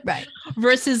 Right.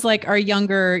 Versus like our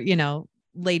younger, you know,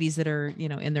 ladies that are, you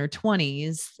know, in their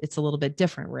 20s, it's a little bit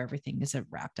different where everything is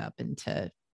wrapped up into,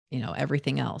 you know,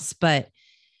 everything else. But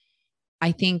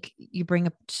I think you bring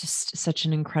up just such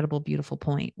an incredible, beautiful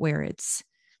point where it's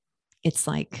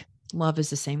like love is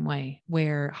the same way,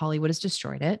 where Hollywood has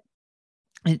destroyed it.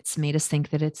 It's made us think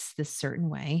that it's this certain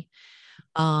way.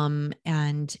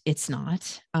 And it's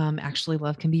not. Actually,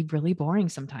 love can be really boring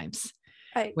sometimes.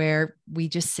 Right. Where we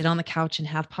just sit on the couch and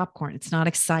have popcorn. It's not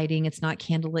exciting. It's not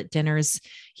candlelit dinners.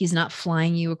 He's not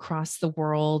flying you across the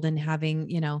world and having,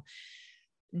 you know,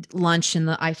 lunch in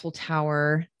the Eiffel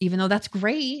Tower, even though that's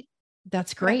great.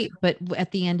 That's great. But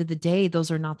at the end of the day,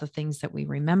 those are not the things that we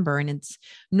remember. And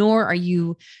nor are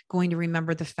you going to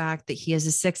remember the fact that he has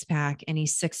a 6-pack and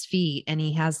he's 6 feet and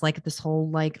he has like this whole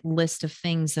like list of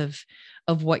things of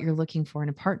what you're looking for in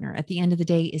a partner. At the end of the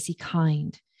day, is he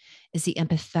kind? Is he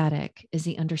empathetic? Is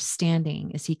he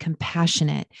understanding? Is he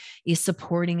compassionate? Is he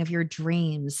supporting of your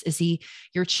dreams? Is he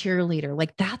your cheerleader?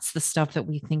 Like that's the stuff that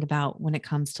we think about when it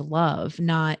comes to love,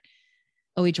 not,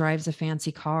 oh, he drives a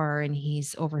fancy car and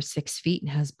he's over 6 feet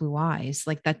and has blue eyes.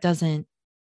 Like that doesn't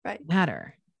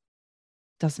matter.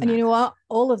 Doesn't matter. And you know what?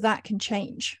 All of that can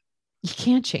change. You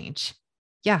can't change.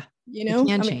 Yeah. You know,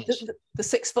 I mean, the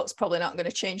 6 foot's probably not going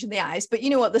to change in the eyes, but you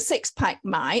know what? The 6-pack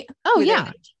might. Oh,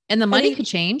 yeah. And the money could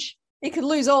change. He could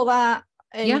lose all that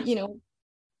and, you know,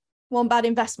 one bad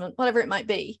investment, whatever it might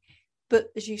be. But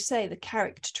as you say, the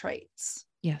character traits,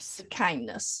 yes, the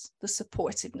kindness, the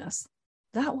supportiveness,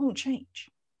 that won't change.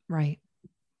 Right.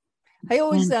 I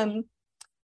always,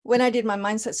 when I did my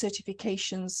mindset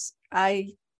certifications,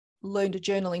 I learned a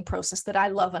journaling process that I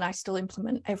love and I still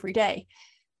implement every day.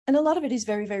 And a lot of it is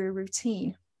very, very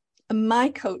routine. And my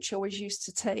coach always used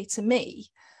to say to me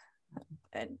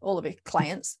and all of her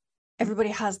clients, everybody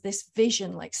has this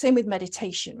vision, like same with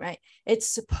meditation, right? It's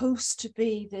supposed to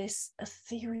be this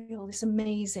ethereal, this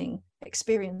amazing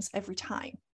experience every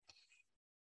time.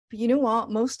 But you know what?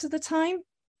 Most of the time,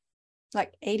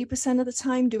 like 80% of the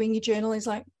time, doing your journal is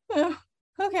like, oh,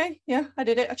 okay, yeah, I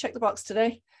did it. I checked the box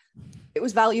today. It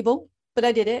was valuable, but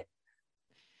I did it.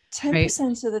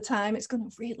 10% of the time, it's going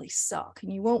to really suck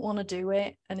and you won't want to do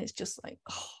it. And it's just like,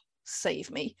 oh,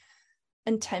 save me.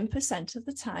 And 10% of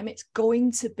the time, it's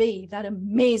going to be that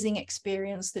amazing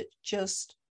experience that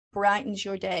just brightens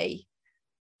your day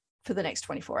for the next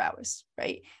 24 hours,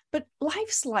 right? But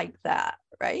life's like that,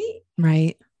 right?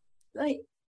 Right. Like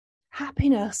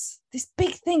happiness, this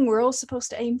big thing we're all supposed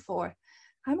to aim for.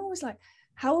 I'm always like,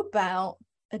 how about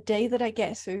a day that I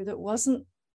get through that wasn't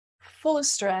full of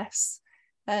stress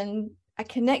and I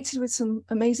connected with some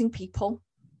amazing people.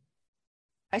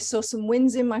 I saw some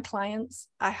wins in my clients.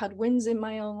 I had wins in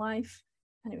my own life,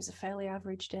 and it was a fairly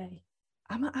average day.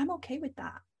 I'm okay with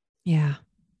that. Yeah.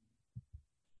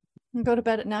 And go to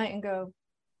bed at night and go,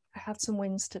 I had some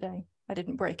wins today. I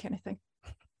didn't break anything.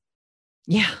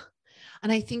 Yeah.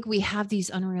 And I think we have these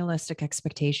unrealistic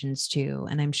expectations too.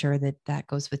 And I'm sure that that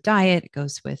goes with diet, it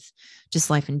goes with just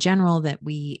life in general, that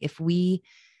if we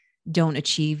don't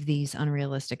achieve these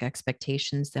unrealistic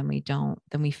expectations, then we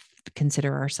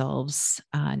consider ourselves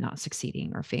not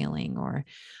succeeding or failing, or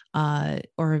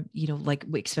like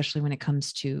especially when it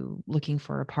comes to looking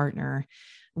for a partner.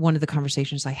 One of the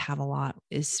conversations I have a lot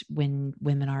is when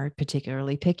women are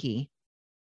particularly picky,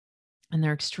 and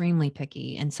they're extremely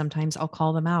picky. And sometimes I'll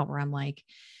call them out where I'm like,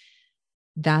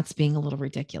 that's being a little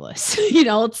ridiculous.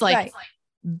 It's like, right,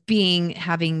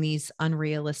 having these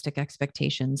unrealistic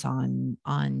expectations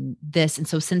on this. And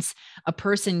so since a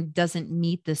person doesn't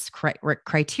meet this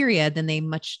criteria, then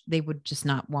they would just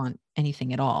not want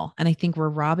anything at all. And I think we're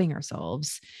robbing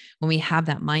ourselves when we have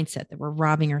that mindset, that we're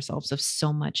robbing ourselves of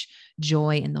so much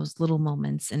joy in those little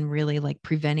moments, and really like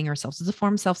preventing ourselves. It's a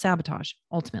form of self-sabotage.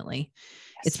 Ultimately,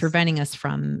 yes. It's preventing us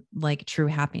from like true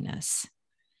happiness.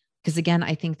 Because again,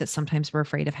 I think that sometimes we're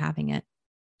afraid of having it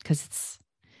because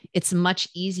it's much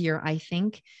easier, I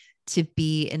think, to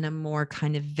be in a more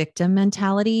kind of victim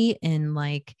mentality and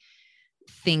like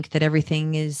think that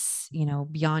everything is,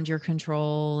 beyond your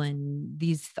control, and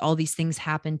all these things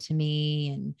happen to me,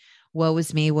 and woe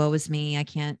is me. I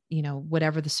can't,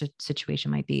 whatever the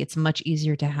situation might be. It's much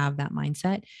easier to have that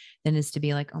mindset than is to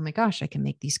be like, oh my gosh, I can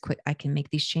make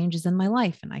these changes in my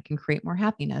life, and I can create more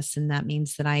happiness. And that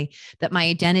means that my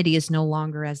identity is no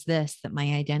longer as this, that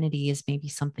my identity is maybe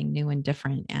something new and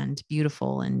different and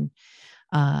beautiful, and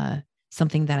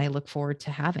something that I look forward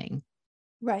to having.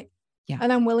 Right. Yeah.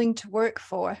 And I'm willing to work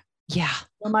for. Yeah.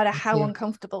 No matter how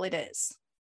uncomfortable it is.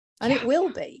 And it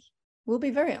will be. We'll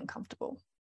be very uncomfortable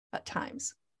at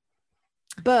times.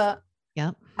 But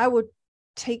I would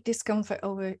take discomfort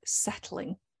over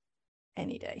settling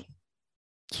any day.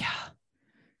 Yeah.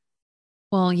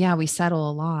 Well, yeah, we settle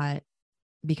a lot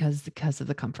because of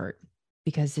the comfort,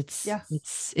 because it's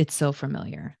so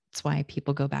familiar. It's why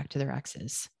people go back to their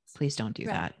exes. Please don't do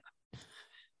that.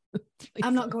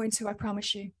 I'm not going to, I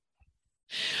promise you.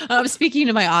 I'm speaking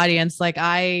to my audience. Like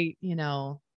that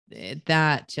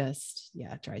just,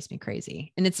 drives me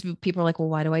crazy. And it's people are like, well,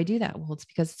 why do I do that? Well, it's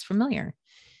because it's familiar.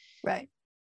 Right.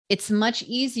 It's much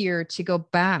easier to go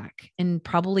back. And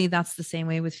probably that's the same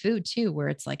way with food too, where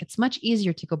it's like, it's much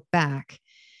easier to go back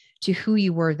to who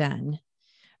you were then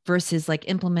versus like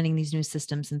implementing these new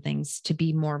systems and things to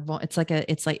be more,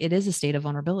 it is a state of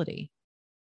vulnerability.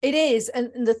 It is.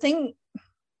 And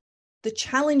the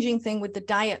challenging thing with the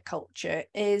diet culture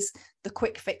is the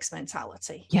quick fix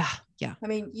mentality. Yeah. Yeah. I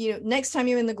mean, next time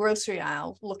you're in the grocery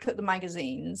aisle, look at the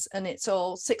magazines and it's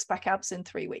all 6-pack abs in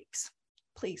 3 weeks.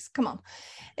 Please, come on.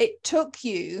 It took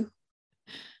you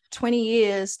 20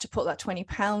 years to put that 20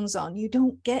 pounds on. You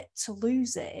don't get to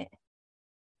lose it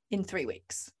in 3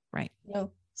 weeks. Right.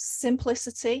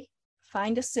 Simplicity,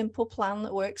 find a simple plan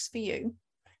that works for you.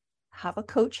 Have a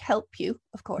coach help you,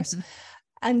 of course. Mm-hmm.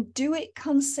 And do it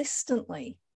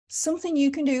consistently. Something you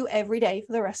can do every day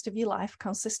for the rest of your life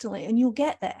consistently, and you'll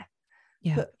get there.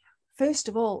 Yeah. But first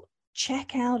of all,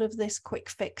 check out of this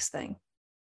quick fix thing.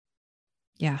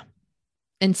 Yeah.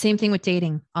 And same thing with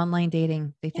dating, online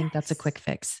dating. They think that's a quick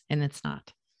fix, and it's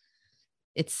not.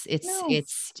 It's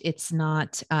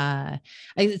not,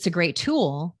 it's a great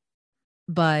tool,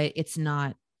 but it's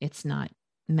not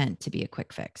meant to be a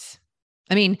quick fix.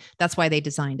 I mean, that's why they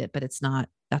designed it, but that's not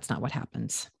what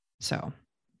happens. So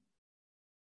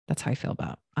that's how I feel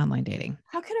about online dating.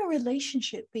 How can a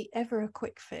relationship be ever a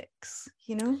quick fix,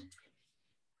 you know?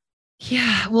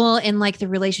 Yeah. Well, and like the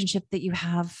relationship that you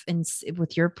have, and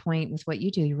with your point, with what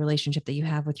you do, your relationship that you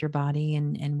have with your body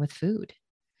and with food,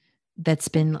 that's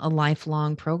been a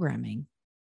lifelong programming,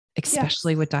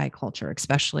 especially Yes. with diet culture,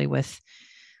 especially with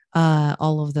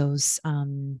all of those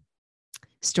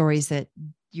stories that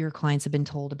your clients have been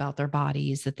told about their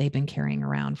bodies that they've been carrying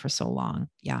around for so long.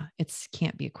 Yeah. It's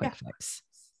can't be a quick fix.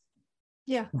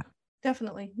 Yeah,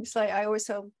 definitely. It's like I always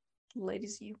tell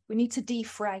ladies, we need to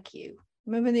defrag you.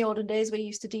 Remember in the olden days where you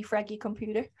used to defrag your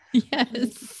computer? Yes.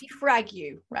 Defrag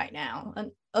you right now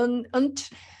and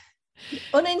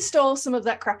uninstall some of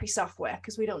that crappy software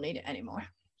because we don't need it anymore.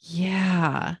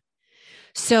 Yeah.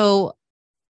 So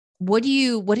what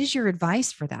is your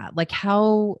advice for that? Like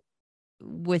how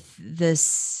with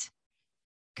this,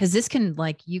 because this can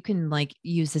you can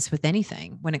use this with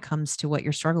anything when it comes to what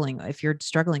you're struggling. If you're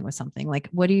struggling with something, like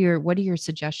what are your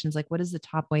suggestions? Like what is the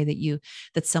top way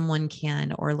that someone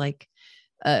can, or like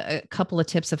a couple of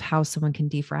tips of how someone can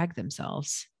defrag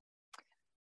themselves?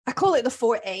 I call it the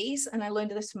 4 A's, and I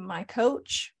learned this from my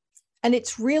coach. And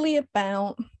it's really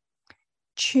about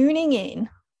tuning in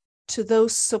to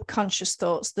those subconscious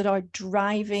thoughts that are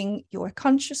driving your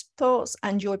conscious thoughts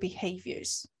and your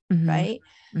behaviors, right?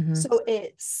 So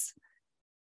it's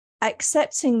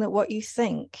accepting that what you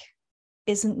think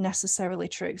isn't necessarily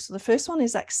true. So the first one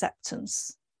is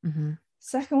acceptance.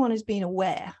 Second one is being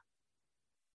aware.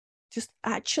 Just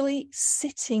actually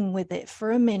sitting with it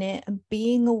for a minute and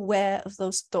being aware of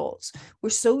those thoughts. We're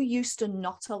so used to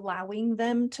not allowing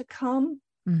them to come.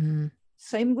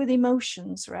 Same with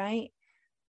emotions, right?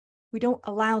 We don't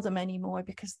allow them anymore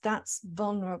because that's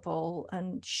vulnerable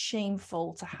and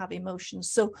shameful to have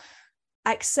emotions. So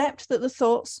accept that the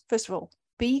thoughts, first of all,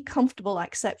 be comfortable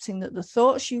accepting that the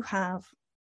thoughts you have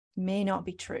may not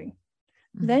be true.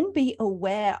 Then be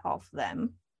aware of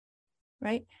them,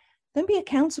 right? Then be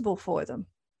accountable for them.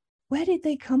 Where did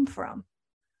they come from?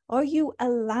 Are you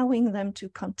allowing them to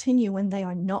continue when they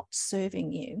are not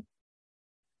serving you?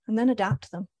 And then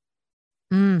adapt them.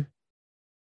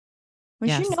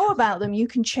 Once you know about them, you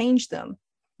can change them.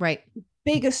 Right. The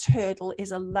biggest hurdle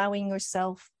is allowing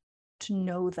yourself to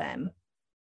know them.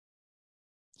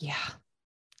 Yeah.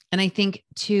 And I think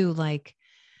too, gosh,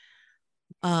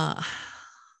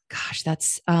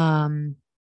 that's, I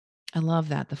love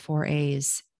that. The 4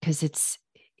 A's, because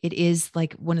it is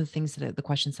like one of the things that the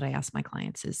questions that I ask my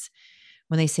clients is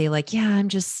when they say like, yeah,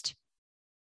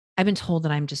 I've been told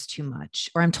that I'm just too much,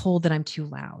 or I'm told that I'm too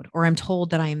loud, or I'm told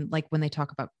that I'm like, when they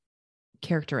talk about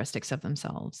characteristics of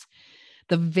themselves,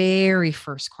 the very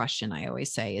first question I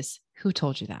always say is, who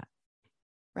told you that?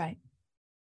 Right.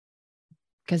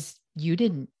 Because you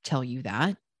didn't tell you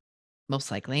that.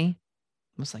 Most likely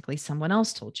someone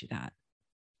else told you that.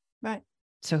 Right.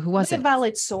 So who was it? A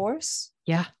valid source.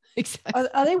 Yeah, exactly.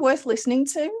 Are they worth listening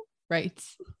to? Right.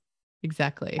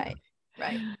 Exactly.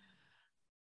 Right.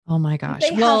 Oh my gosh.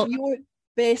 Did they have your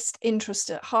best interest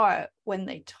at heart when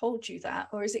they told you that,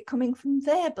 or is it coming from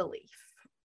their belief?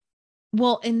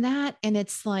 Well, in that, and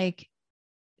it's like,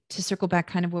 to circle back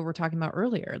kind of what we're talking about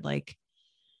earlier, like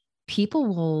people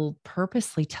will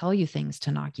purposely tell you things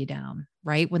to knock you down,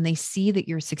 right? When they see that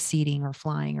you're succeeding or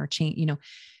flying or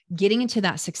getting into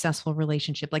that successful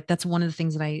relationship. Like that's one of the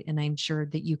things that I'm sure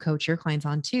that you coach your clients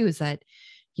on too, is that,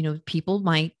 people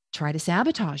might try to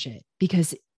sabotage it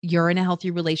because you're in a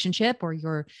healthy relationship, or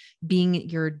you're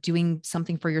doing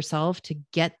something for yourself to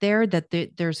get there, that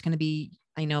there's going to be,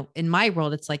 I know in my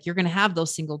world, it's like, you're going to have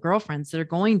those single girlfriends that are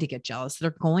going to get jealous, that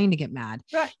are going to get mad.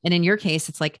 Right. And in your case,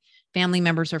 it's like family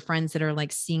members or friends that are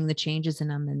like seeing the changes in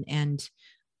them and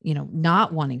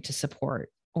not wanting to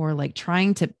support, or like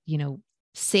trying to,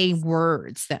 say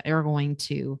words that are going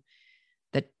to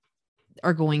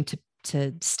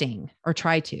sting, or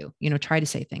try to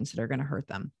say things that are going to hurt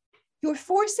them. You're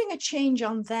forcing a change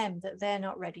on them that they're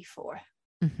not ready for.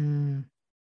 That's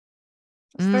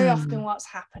very often what's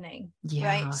happening,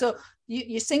 right? So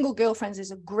your single girlfriends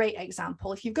is a great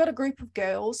example. If you've got a group of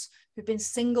girls who've been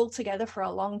single together for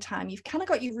a long time, you've kind of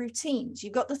got your routines,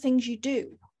 you've got the things you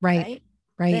do, right?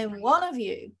 Then one of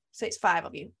you, say it's 5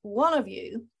 of you, one of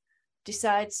you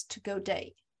decides to go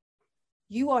date.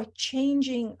 You are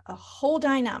changing a whole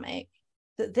dynamic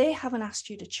that they haven't asked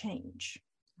you to change.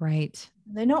 Right.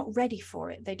 They're not ready for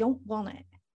it. They don't want it.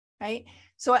 Right.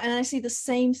 So, and I see the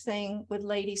same thing with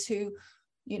ladies who,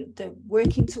 they're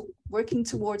working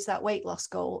towards that weight loss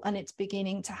goal, and it's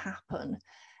beginning to happen.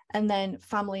 And then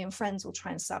family and friends will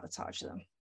try and sabotage them.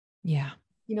 Yeah.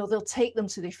 They'll take them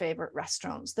to their favorite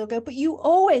restaurants. They'll go, but you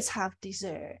always have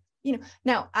dessert.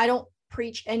 Now I don't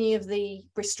preach any of the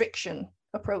restriction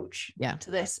approach Yeah.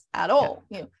 to this at all.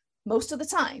 You know, most of the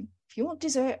time, if you want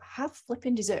dessert, have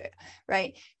flipping dessert,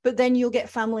 right? But then you'll get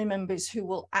family members who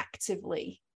will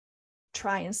actively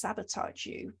try and sabotage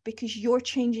you because you're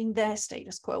changing their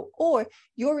status quo, or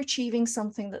you're achieving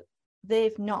something that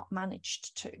they've not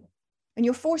managed to, and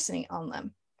you're forcing it on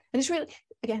them. And it's really,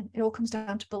 again, it all comes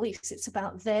down to beliefs. It's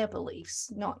about their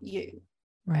beliefs, not you.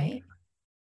 Right.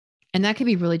 And that can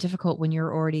be really difficult when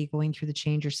you're already going through the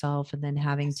change yourself and then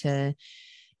having to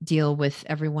deal with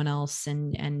everyone else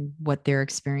and what they're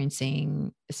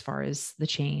experiencing as far as the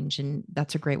change. And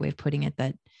that's a great way of putting it,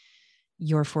 that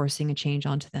you're forcing a change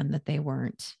onto them that they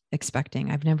weren't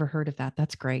expecting. I've never heard of that.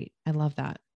 That's great. I love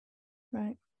that.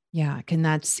 Right. Yeah. And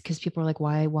that's because people are like,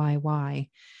 why?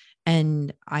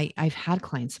 And I've had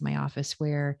clients in my office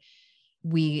where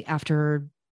we, after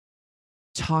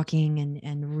talking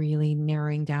and really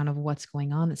narrowing down of what's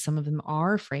going on, that some of them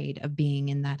are afraid of being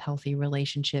in that healthy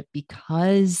relationship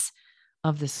because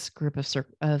of this group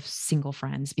of single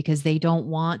friends, because they don't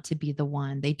want to be the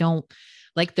one. They don't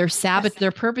like,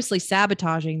 they're purposely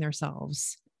sabotaging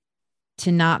themselves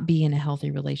to not be in a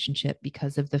healthy relationship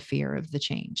because of the fear of the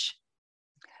change.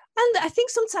 And I think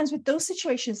sometimes with those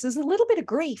situations, there's a little bit of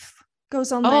grief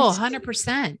goes on. Oh,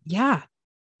 100%. Yeah.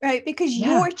 Right. Because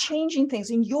you're changing things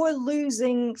and you're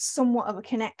losing somewhat of a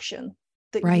connection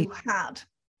that you had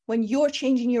when you're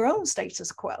changing your own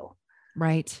status quo.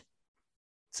 Right.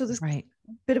 So there's a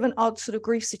bit of an odd sort of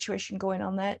grief situation going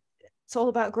on there. It's all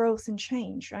about growth and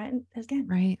change, right? And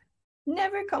again,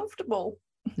 never comfortable.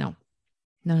 No.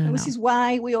 This is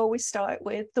why we always start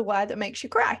with the why that makes you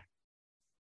cry.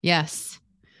 Yes.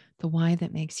 The why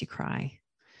that makes you cry.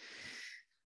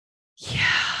 Yeah.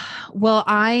 Well,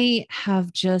 I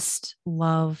have just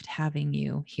loved having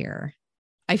you here.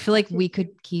 I feel like we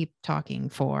could keep talking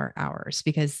for hours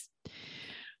because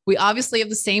we obviously have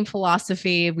the same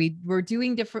philosophy. We're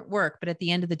doing different work, but at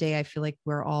the end of the day, I feel like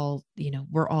we're all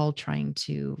trying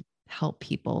to help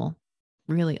people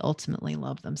really ultimately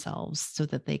love themselves so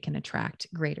that they can attract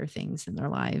greater things in their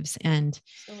lives. And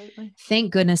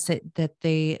thank goodness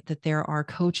that there are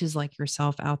coaches like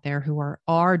yourself out there who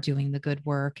are doing the good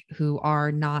work, who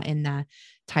are not in that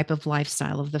type of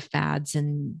lifestyle of the fads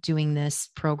and doing this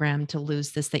program to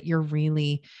lose this, that you're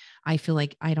really, I feel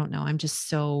like, I don't know, I'm just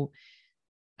so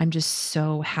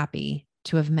happy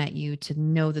to have met you, to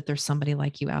know that there's somebody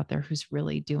like you out there who's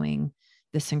really doing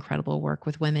this incredible work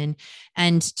with women.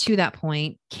 And to that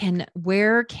point,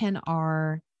 where can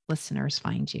our listeners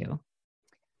find you?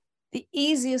 The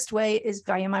easiest way is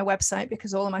via my website,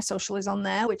 because all of my social is on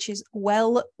there, which is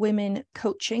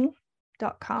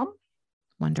wellwomencoaching.com.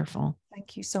 Wonderful.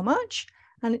 Thank you so much.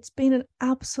 And it's been an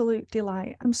absolute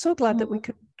delight. I'm so glad that we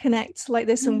could connect like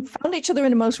this and found each other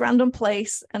in the most random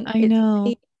place. And I know.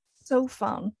 It's so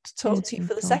fun to talk to you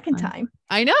for the second time.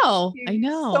 I know. Thank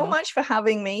you so much for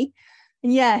having me.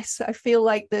 And yes, I feel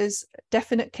like there's a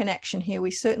definite connection here.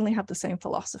 We certainly have the same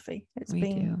philosophy. It's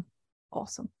been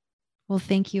awesome. Well,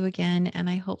 thank you again. And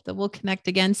I hope that we'll connect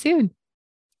again soon.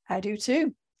 I do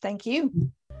too. Thank you.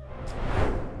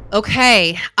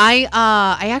 Okay. I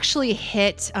actually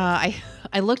hit, I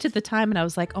looked at the time and I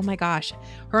was like, oh my gosh,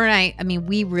 her and I mean,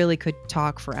 we really could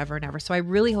talk forever and ever. So I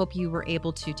really hope you were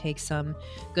able to take some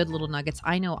good little nuggets.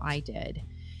 I know I did,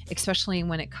 especially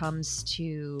when it comes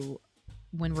to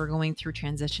when we're going through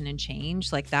transition and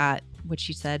change like that, what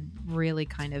she said really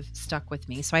kind of stuck with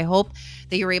me. So I hope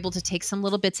that you're able to take some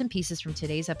little bits and pieces from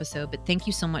today's episode, but thank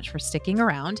you so much for sticking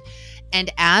around. And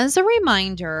as a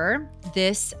reminder,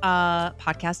 this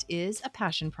podcast is a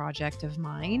passion project of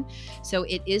mine. So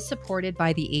it is supported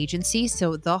by the agency.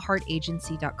 So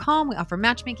theheartagency.com. We offer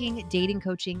matchmaking, dating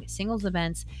coaching, singles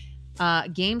events,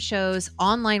 game shows,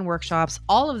 online workshops,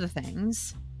 all of the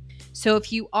things. So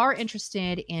if you are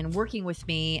interested in working with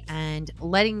me and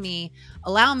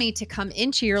allow me to come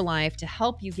into your life to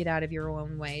help you get out of your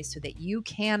own way so that you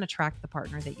can attract the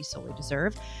partner that you solely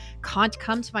deserve, come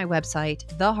to my website,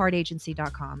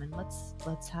 theheartagency.com, and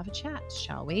let's have a chat,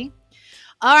 shall we?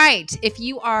 All right. If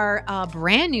you are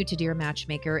brand new to Dear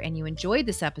Matchmaker and you enjoyed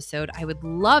this episode, I would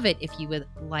love it if you would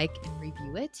like and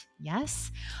review it.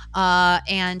 Yes.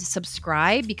 And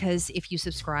subscribe, because if you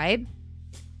subscribe,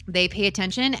 they pay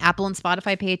attention. Apple and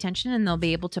Spotify pay attention, and they'll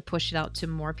be able to push it out to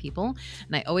more people.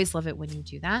 And I always love it when you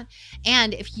do that.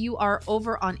 And if you are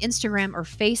over on Instagram or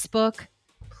Facebook,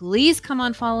 please come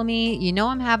on, follow me. You know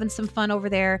I'm having some fun over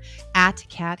there at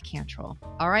Kat Cantrell.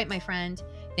 All right, my friend.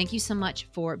 Thank you so much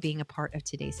for being a part of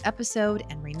today's episode.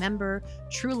 And remember,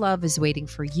 true love is waiting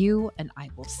for you, and I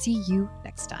will see you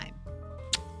next time.